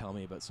 someone's going to tell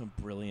me about some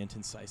brilliant,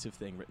 incisive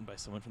thing written by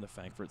someone from the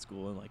Frankfurt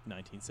School in, like,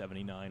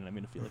 1979, and I'm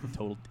going to feel like a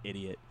total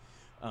idiot.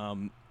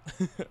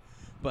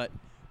 But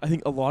I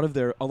think a lot of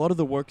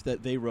the work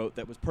that they wrote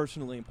that was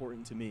personally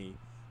important to me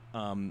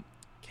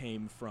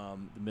came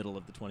from the middle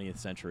of the 20th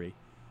century.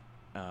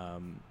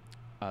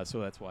 So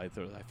that's why I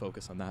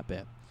focus on that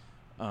bit.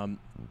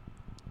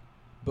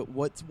 But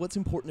what's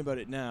important about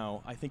it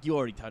now, I think you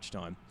already touched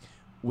on,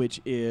 which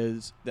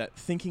is that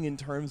thinking in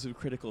terms of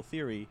critical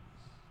theory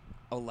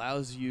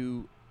allows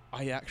you,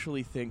 I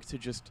actually think, to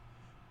just,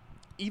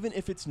 even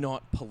if it's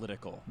not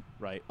political,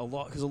 right?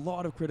 Because a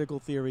lot of critical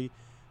theory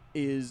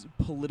is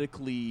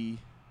politically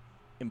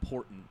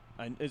important,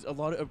 and a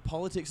lot of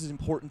politics is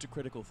important to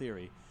critical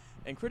theory,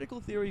 and critical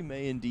theory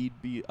may indeed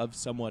be of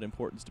somewhat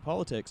importance to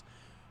politics.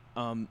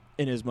 In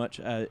as much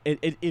as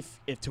if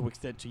to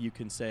extent you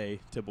can say,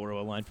 to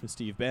borrow a line from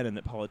Steve Bannon,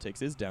 that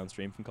politics is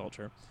downstream from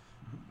culture.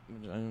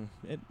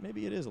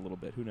 Maybe it is a little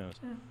bit. Who knows?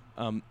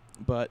 Yeah.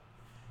 But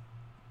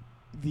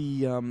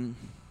the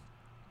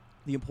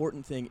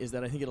important thing is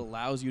that I think it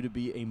allows you to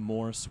be a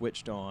more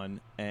switched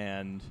on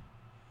and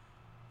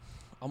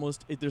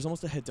there's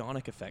almost a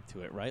hedonic effect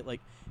to it, right? Like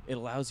it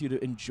allows you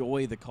to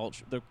enjoy the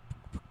culture,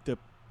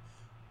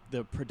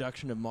 the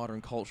production of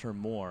modern culture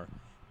more.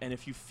 And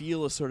if you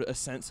feel a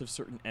sense of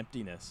certain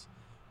emptiness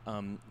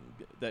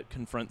that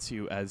confronts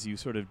you as you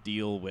sort of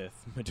deal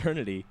with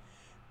modernity,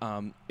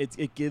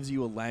 it gives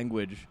you a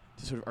language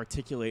to sort of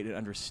articulate and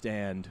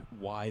understand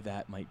why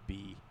that might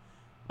be.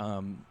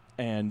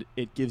 And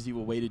it gives you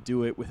a way to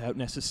do it without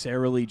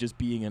necessarily just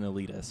being an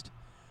elitist,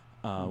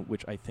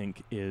 which I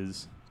think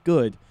is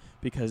good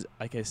because,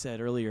 like I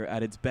said earlier,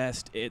 at its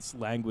best, its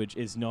language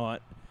is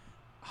not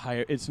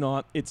higher. It's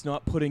not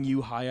putting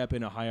you high up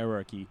in a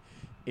hierarchy.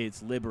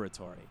 It's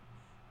liberatory,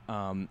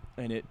 and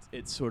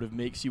it sort of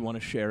makes you want to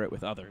share it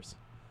with others,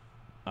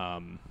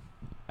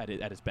 at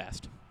its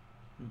best.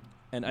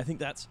 And I think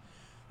that's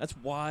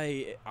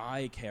why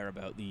I care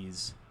about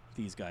these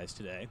guys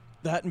today.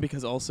 That, and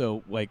because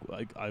also a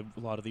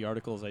lot of the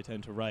articles I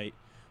tend to write,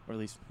 or at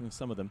least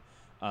some of them,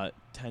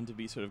 tend to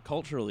be sort of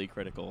culturally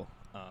critical.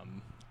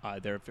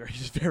 They're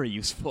very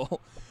useful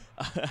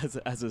as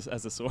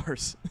a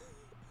source.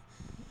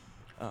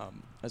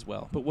 As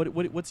well. But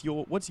what's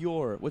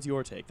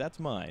your take? That's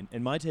mine,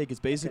 and my take is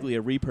basically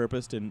a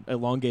repurposed and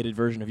elongated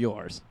version of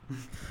yours.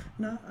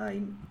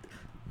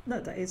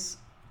 That is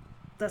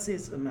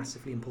a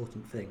massively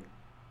important thing,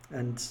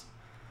 and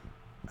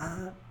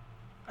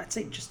I'd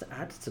say just to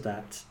add to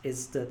that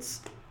is that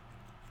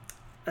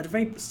at the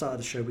very start of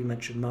the show we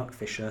mentioned Mark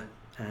Fisher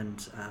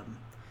and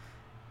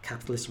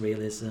capitalist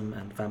realism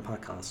and Vampire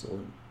Castle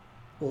and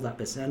all that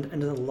business,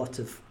 and there's a lot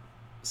of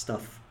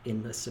stuff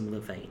in a similar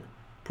vein.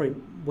 Probably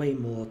way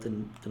more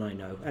than I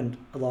know, and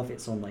a lot of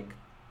it's on like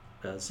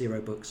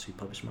Zero Books, who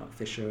published Mark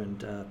Fisher,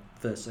 and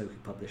Verso, who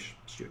published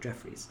Stuart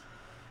Jeffries,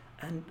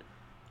 and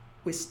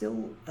we're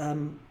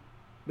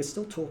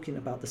still talking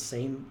about the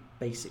same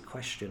basic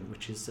question,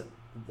 which is that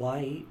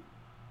why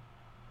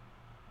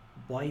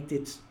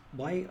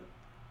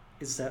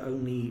is there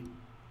only,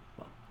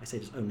 well, I say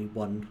there's only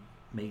one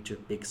major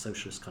big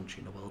socialist country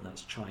in the world, and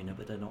that's China,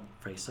 but they're not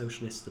very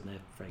socialist and they're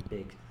very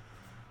big.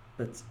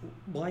 But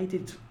why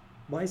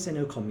is there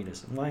no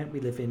communism? Why aren't we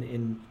living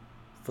in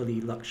fully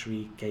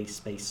luxury gay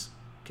space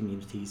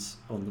communities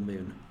on the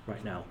moon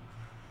right now,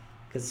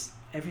 because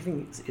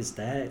everything is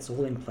there, it's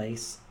all in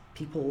place.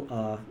 People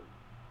are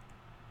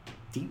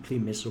deeply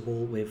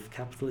miserable with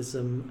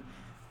capitalism.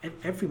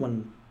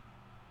 Everyone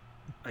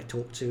I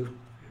talk to,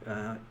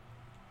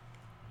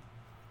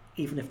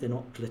 even if they're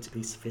not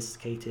politically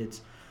sophisticated,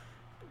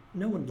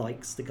 no one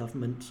likes the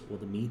government or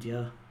the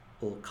media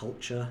or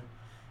culture.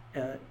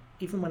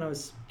 Even when I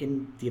was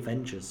in the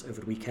Avengers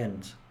over the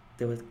weekend,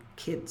 there were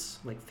kids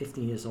like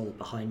 15 years old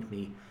behind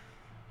me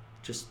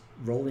just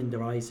rolling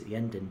their eyes at the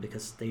ending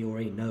because they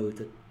already know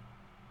that,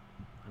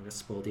 I'm going to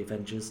spoil the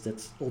Avengers,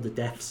 that all the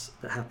deaths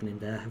that happen in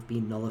there have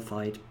been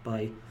nullified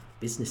by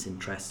business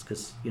interests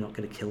because you're not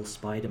going to kill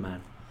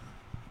Spider-Man.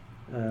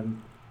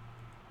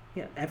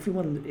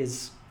 Everyone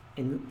is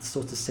in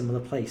sort of similar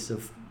place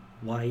of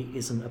why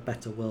isn't a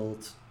better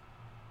world,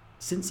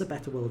 since a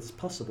better world is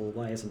possible,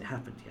 why hasn't it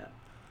happened yet?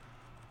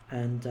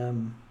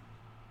 And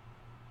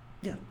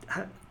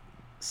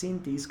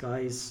seeing these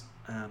guys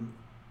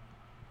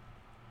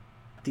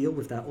deal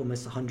with that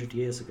almost 100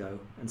 years ago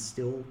and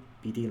still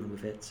be dealing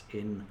with it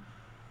in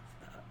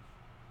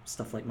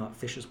stuff like Mark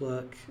Fisher's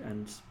work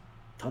and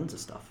tons of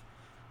stuff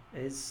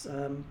is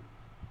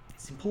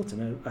it's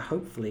important. And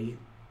hopefully,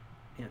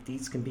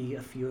 these can be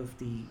a few of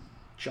the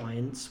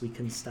giants we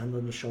can stand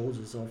on the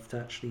shoulders of to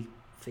actually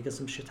figure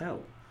some shit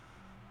out.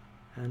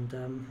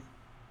 And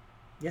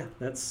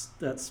that's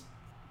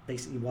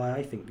basically why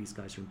I think these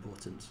guys are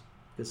important,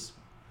 because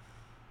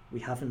we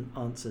haven't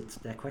answered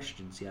their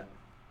questions yet.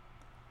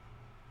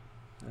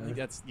 I think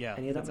that's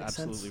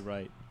absolutely sense?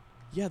 Right.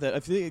 Yeah, I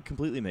think it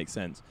completely makes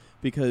sense,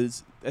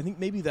 because I think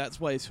maybe that's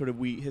why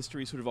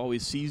history sort of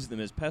always sees them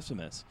as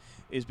pessimists,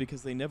 is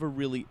because they never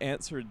really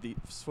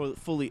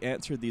fully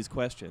answered these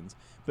questions,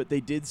 but they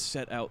did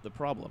set out the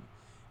problem.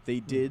 They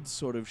did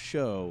sort of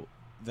show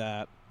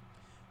that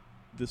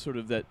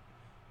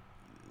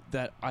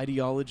that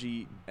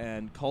ideology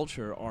and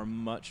culture are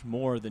much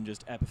more than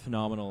just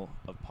epiphenomenal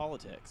of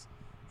politics,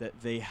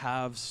 that they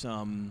have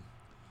some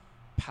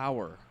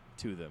power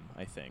to them,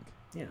 I think.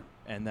 Yeah.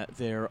 And that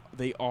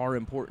they are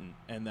important,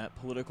 and that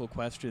political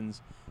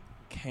questions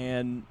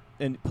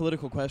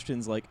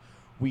like,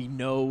 we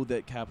know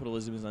that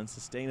capitalism is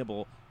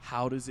unsustainable.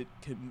 How does it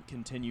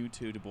continue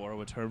to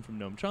borrow a term from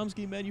Noam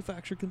Chomsky,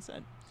 manufacture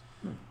consent?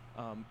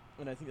 And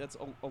I think that's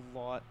a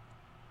lot.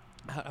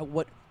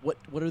 What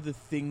are the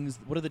things?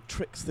 What are the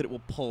tricks that it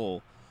will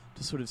pull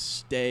to sort of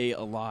stay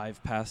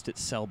alive past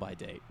its sell-by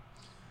date?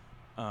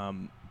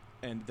 And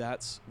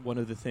that's one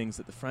of the things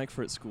that the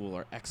Frankfurt School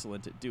are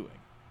excellent at doing.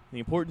 The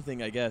important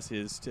thing, I guess,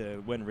 is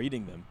to, when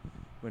reading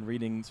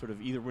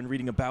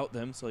about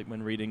them, so like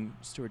when reading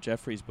Stuart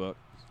Jeffrey's book,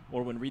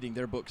 or when reading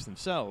their books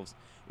themselves,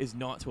 is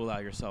not to allow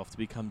yourself to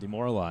become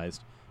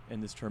demoralized,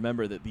 and is to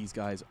remember that these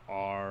guys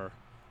are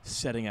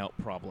setting out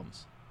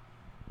problems,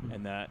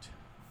 and that,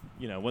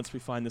 once we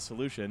find the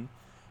solution,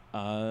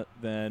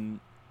 then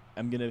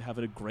I'm going to have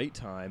a great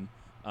time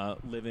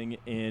living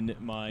in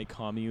my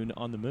commune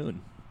on the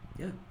moon.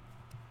 Yeah.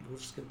 We're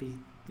just going to be,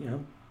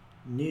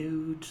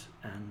 nude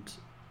and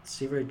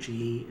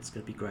 0G. It's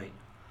going to be great.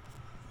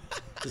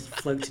 Just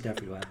floated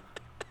everywhere.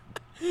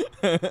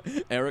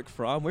 Eric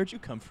Fromm, where'd you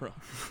come from?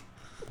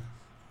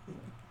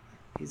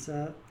 He's,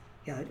 I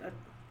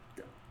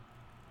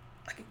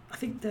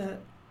think that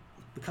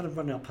we're kind of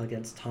running up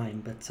against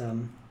time, but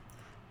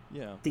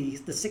the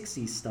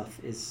 60s stuff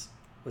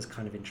was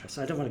kind of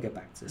interesting. I don't want to go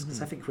back to this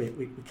because I think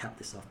we capped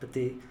this off, but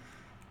the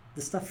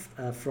stuff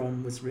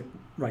Fromm was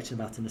writing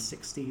about in the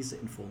 60s,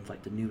 it informed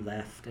like the New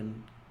Left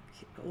and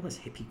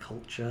almost hippie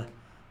culture.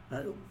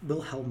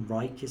 Wilhelm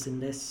Reich is in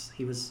this.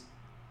 He was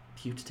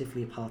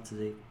putatively a part of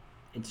the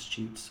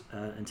Institute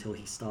until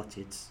he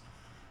started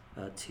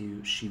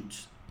to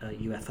shoot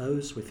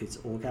UFOs with his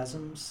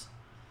orgasms.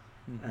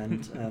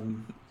 And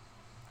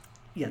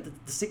the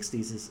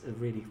 60s is a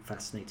really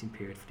fascinating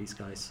period for these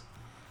guys.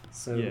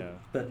 So,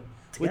 but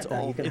to get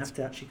that, you're going to have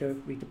to actually go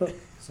read the book,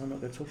 so I'm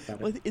not going to talk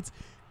about it.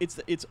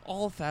 It's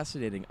all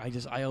fascinating.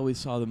 I always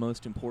saw the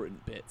most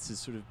important bits as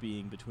sort of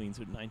being between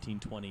sort of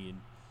 1920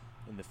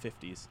 and the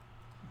 50s.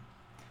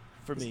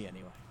 For me,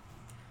 anyway.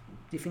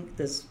 Do you think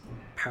there's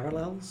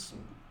parallels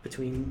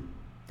between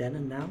then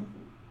and now,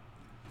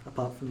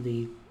 apart from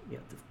the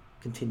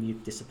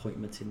continued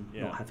disappointment in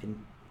not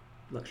having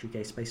luxury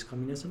gay space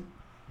communism?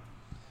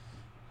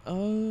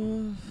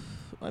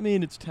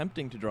 It's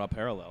tempting to draw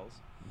parallels.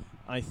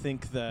 I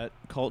think that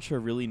culture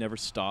really never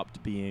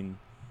stopped being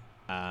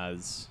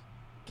as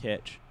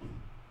kitsch.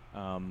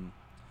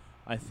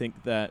 I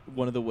think that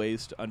one of the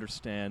ways to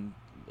understand,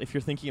 if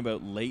you're thinking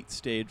about late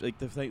stage, like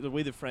the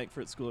way the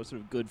Frankfurt School is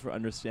sort of good for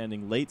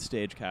understanding late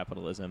stage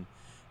capitalism,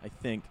 I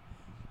think,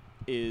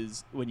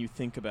 is when you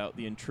think about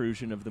the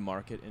intrusion of the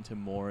market into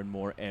more and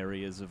more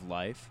areas of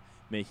life,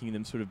 making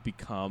them sort of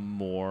become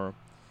more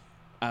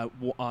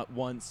at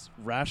once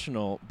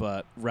rational,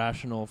 but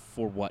rational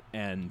for what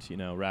end?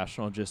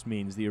 Rational just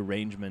means the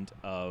arrangement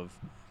of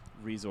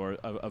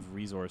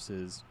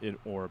resources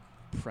or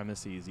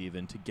premises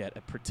even to get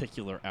a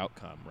particular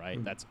outcome,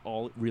 right? That's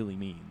all it really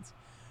means.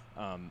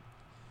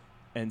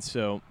 And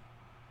so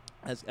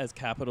as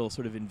capital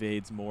sort of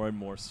invades more and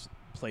more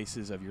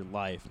places of your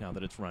life now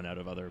that it's run out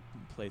of other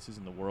places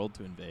in the world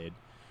to invade,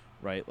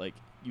 right? Like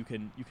you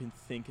can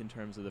think in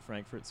terms of the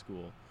Frankfurt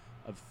School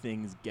of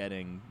things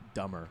getting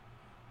dumber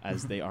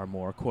as they are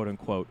more quote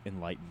unquote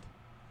enlightened.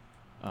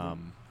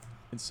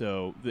 And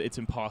so it's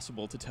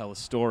impossible to tell a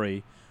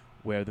story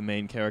where the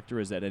main character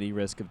is at any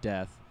risk of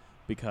death,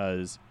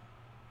 because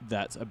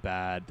that's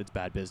bad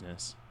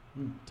business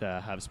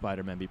to have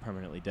Spider-Man be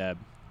permanently dead.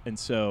 And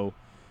so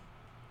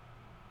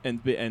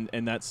and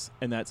that's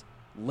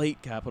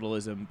late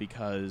capitalism,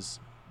 because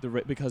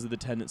because of the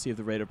tendency of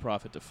the rate of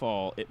profit to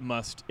fall, it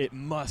must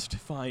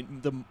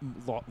find the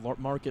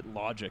market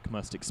logic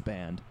must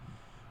expand.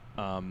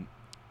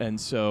 And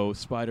so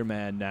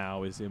Spider-Man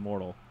now is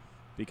immortal,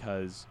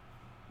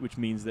 which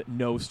means that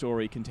no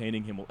story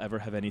containing him will ever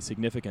have any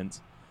significance,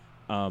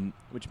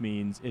 which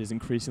means it is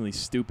increasingly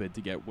stupid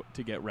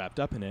to get wrapped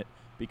up in it,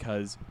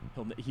 because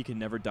he can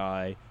never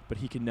die, but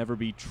he can never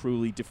be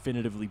truly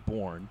definitively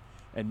born,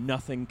 and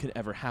nothing can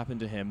ever happen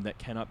to him that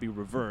cannot be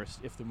reversed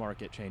if the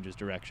market changes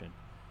direction,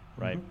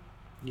 right?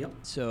 Yep.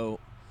 So,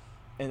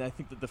 and I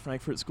think that the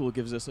Frankfurt School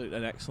gives us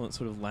an excellent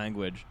sort of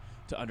language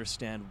to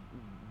understand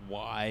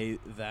why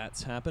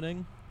that's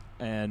happening.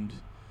 And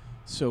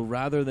so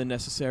rather than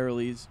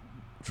necessarily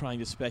trying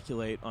to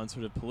speculate on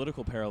sort of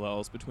political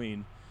parallels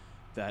between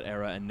that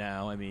era and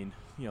now, I mean,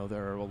 you know,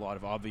 there are a lot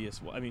of obvious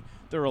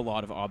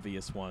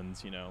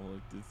ones, you know,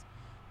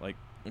 I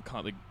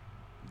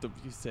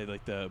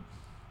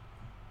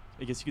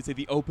guess you could say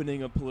the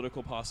opening of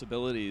political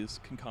possibilities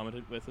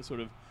concomitant with a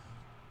sort of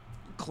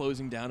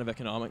closing down of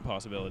economic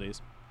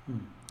possibilities.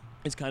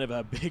 It's kind of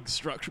a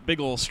big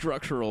old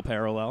structural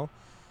parallel.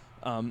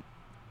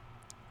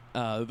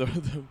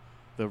 The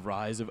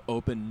rise of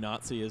open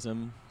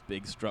Nazism,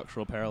 big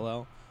structural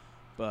parallel.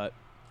 But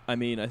I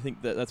mean, I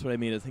think that's what I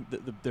mean. I think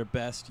that their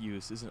best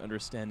use is in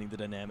understanding the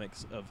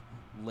dynamics of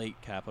late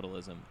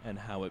capitalism and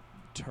how it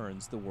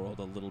turns the world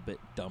a little bit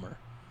dumber.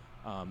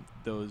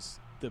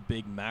 The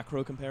big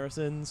macro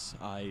comparisons,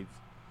 to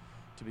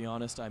be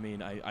honest, I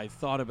mean, I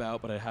thought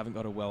about, but I haven't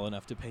got a well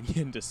enough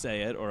opinion to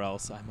say it, or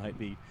else I might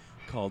be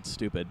called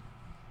stupid.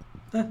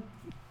 We're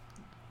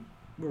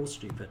all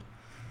stupid.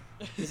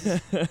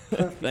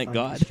 Thank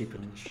God.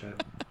 Stupid in this show.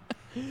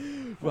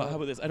 Well, how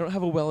about this? I don't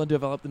have a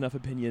well-developed enough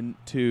opinion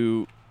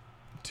to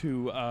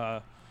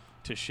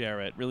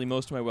share it. Really,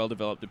 most of my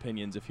well-developed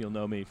opinions, if you'll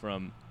know me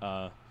from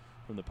the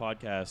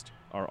podcast,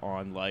 are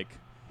on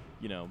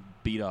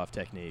beat-off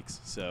techniques.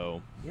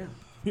 So yeah,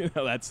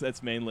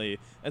 that's mainly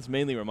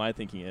where my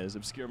thinking is: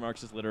 obscure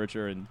Marxist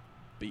literature and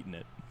beating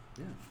it.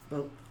 Yeah.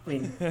 Well, I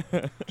mean,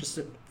 just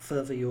to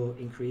further your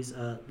inquiries,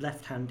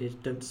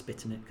 left-handed, don't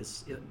spit in it,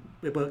 because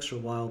it works for a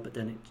while, but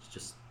then it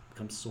just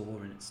becomes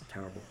sore and it's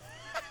terrible.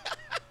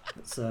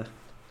 That's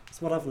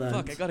what I've learned.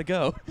 Fuck, I gotta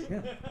go.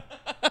 Yeah.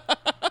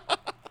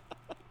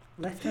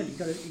 Left-handed,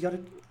 you gotta.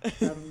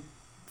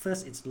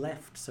 First, it's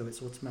left, so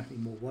it's automatically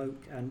more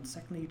woke, and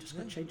secondly, you just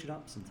gotta change it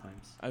up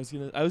sometimes. I was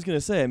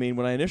gonna say. I mean,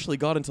 when I initially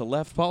got into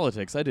left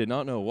politics, I did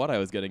not know what I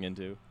was getting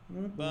into.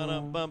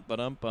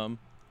 Ba-dum-bum.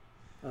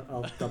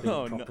 I'll dub it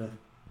proper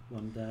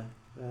one day.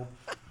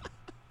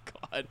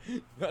 God,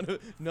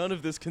 none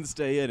of this can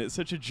stay in. It's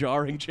such a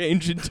jarring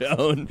change in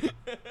tone.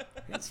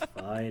 It's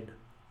fine.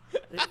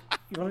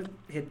 You want to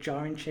hear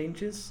jarring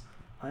changes?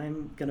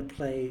 I'm going to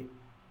play,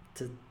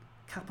 to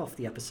cap off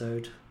the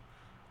episode,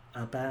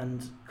 a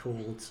band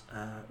called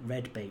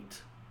Red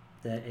Bait.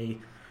 They're a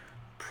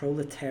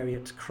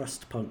proletariat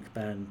crust punk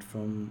band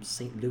from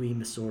St. Louis,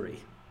 Missouri.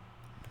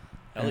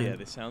 Hell yeah,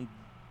 they sound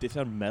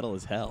metal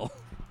as hell.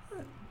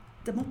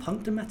 They're more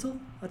punk than metal,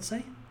 I'd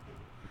say.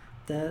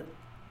 They're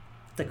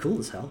cool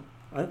as hell.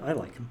 I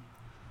like them.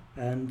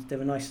 And they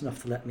were nice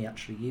enough to let me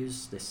actually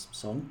use this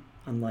song,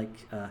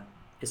 unlike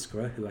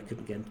Iskra, who I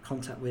couldn't get in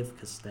contact with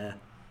because they're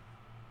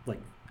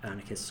like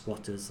anarchist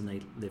squatters and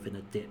they live in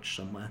a ditch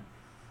somewhere.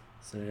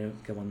 So I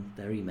don't go on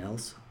their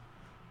emails.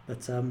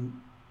 But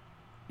I'm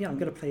going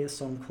to play a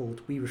song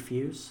called We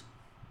Refuse.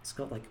 It's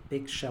got like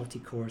big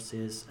shouty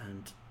choruses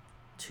and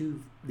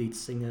 2 lead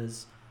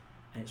singers.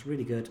 And it's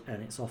really good,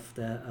 and it's off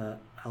their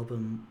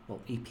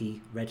EP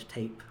Red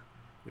Tape,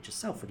 which is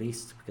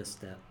self-released because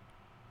they're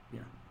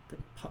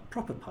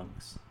proper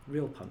punks,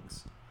 real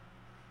punks.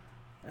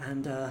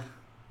 And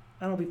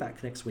I'll be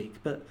back next week.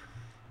 But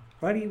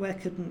Riley, where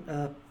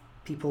can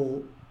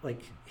people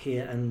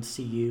hear and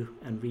see you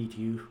and read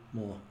you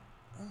more?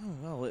 Oh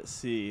well, let's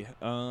see.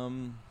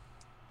 I've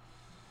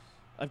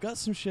got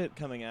some shit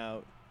coming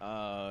out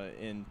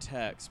in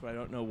text, but I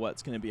don't know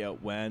what's going to be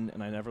out when,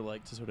 and I never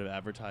like to sort of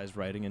advertise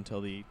writing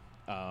until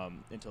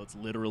it's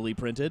literally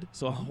printed,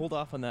 so I'll hold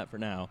off on that for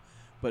now.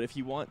 But if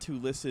you want to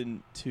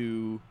listen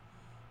to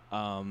if you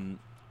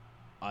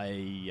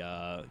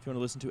want to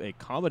listen to a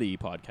comedy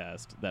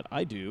podcast that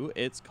I do,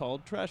 it's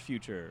called Trash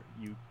Future.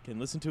 You can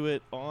listen to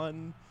it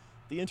on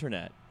the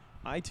internet,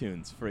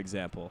 iTunes, for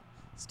example,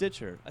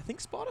 Stitcher, I think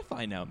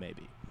Spotify now,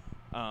 maybe.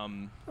 You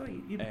on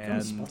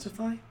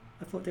Spotify?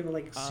 I thought they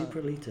were super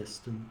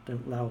elitist and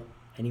don't allow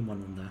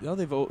anyone on there.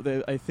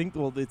 No, I think.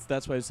 Well,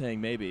 that's why I was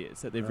saying maybe.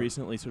 It's that they've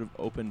recently sort of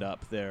opened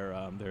up their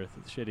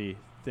shitty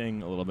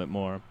thing a little bit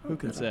more. Who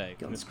can say?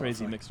 In this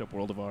crazy mixed up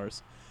world of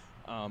ours.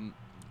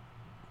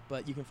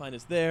 But you can find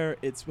us there.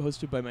 It's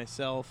hosted by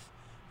myself,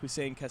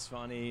 Hussein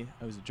Kesvani.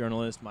 I was a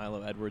journalist.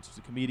 Milo Edwards was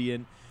a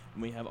comedian,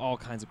 and we have all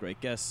kinds of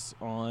great guests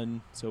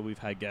on. So we've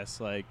had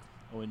guests like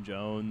Owen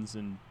Jones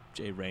and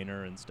Jay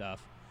Rayner and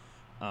stuff,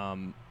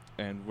 and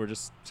we're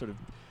just sort of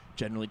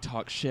generally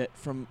talk shit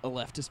from a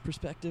leftist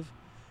perspective.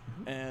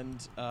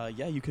 And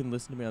you can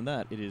listen to me on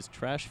that. It is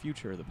Trash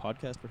Future, the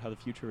podcast about how the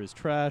future is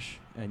trash.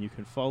 And you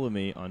can follow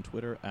me on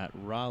Twitter at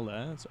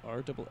Raaleh. It's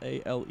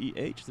Raaleh.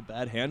 It's a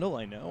bad handle,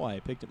 I know. I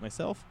picked it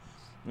myself.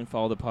 And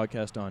follow the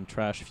podcast on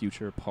Trash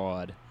Future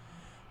Pod.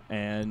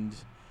 And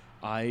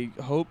I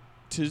hope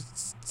to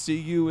see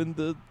you in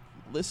the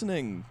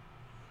listening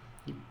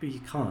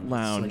you can't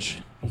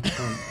lounge. You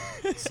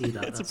can't see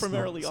that. It's That's a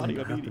primarily not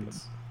audio that medium.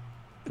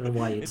 I don't know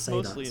why you'd it's say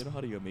mostly that. an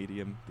audio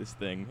medium, this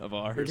thing of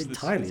ours. It's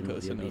entirely an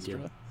audio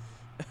medium.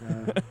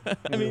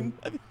 I mean,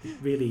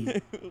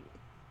 really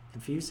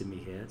confusing me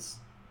here.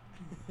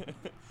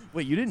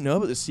 Wait, you didn't know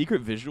about the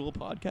secret visual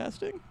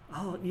podcasting?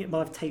 Oh, yeah,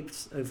 well, I've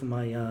taped over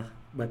my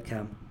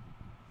webcam.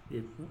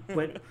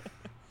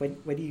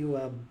 When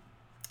you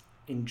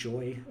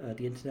enjoy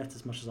the internet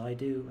as much as I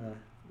do,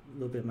 a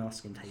little bit of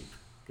masking tape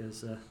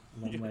goes a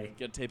long way.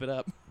 You gotta tape it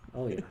up.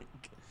 Oh, yeah.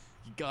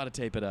 You gotta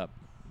tape it up.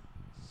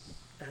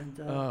 And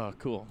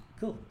cool.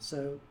 Cool.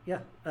 So, yeah.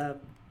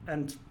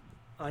 And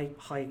I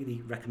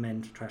highly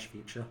recommend Trash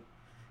Future.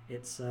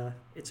 It's a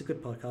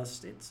good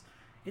podcast.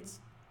 It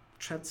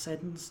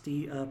transcends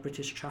the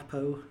British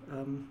Chapo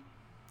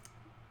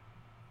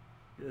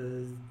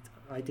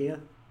idea.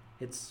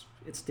 It's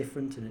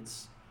different and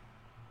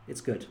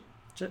it's good.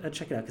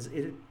 Check it out because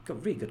it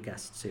got really good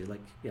guests too,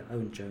 like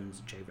Owen Jones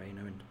and Jay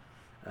Rayner,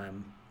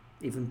 and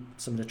even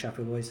some of the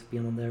Chapo boys have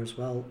been on there as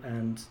well,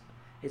 and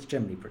it's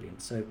generally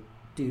brilliant. So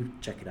do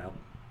check it out.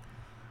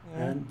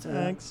 And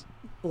thanks.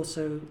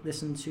 Also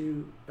listen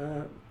to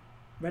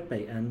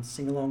Redbait and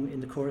sing along in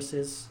the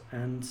choruses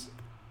and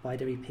buy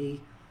their EP,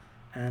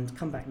 and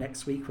come back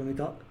next week when we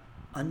got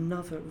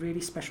another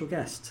really special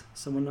guest,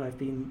 someone I've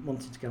been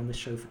wanting to go on this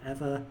show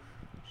forever.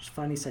 She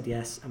finally said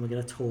yes, and we're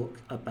going to talk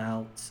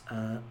about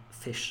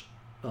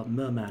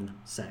merman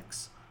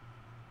sex,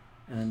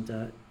 and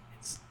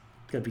it's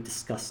going to be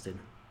disgusting.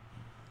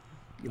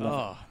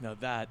 Now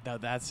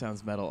that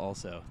sounds metal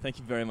also. Thank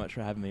you very much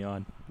for having me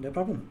on. No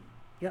problem.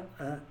 Yeah,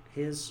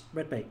 here's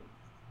Redbait.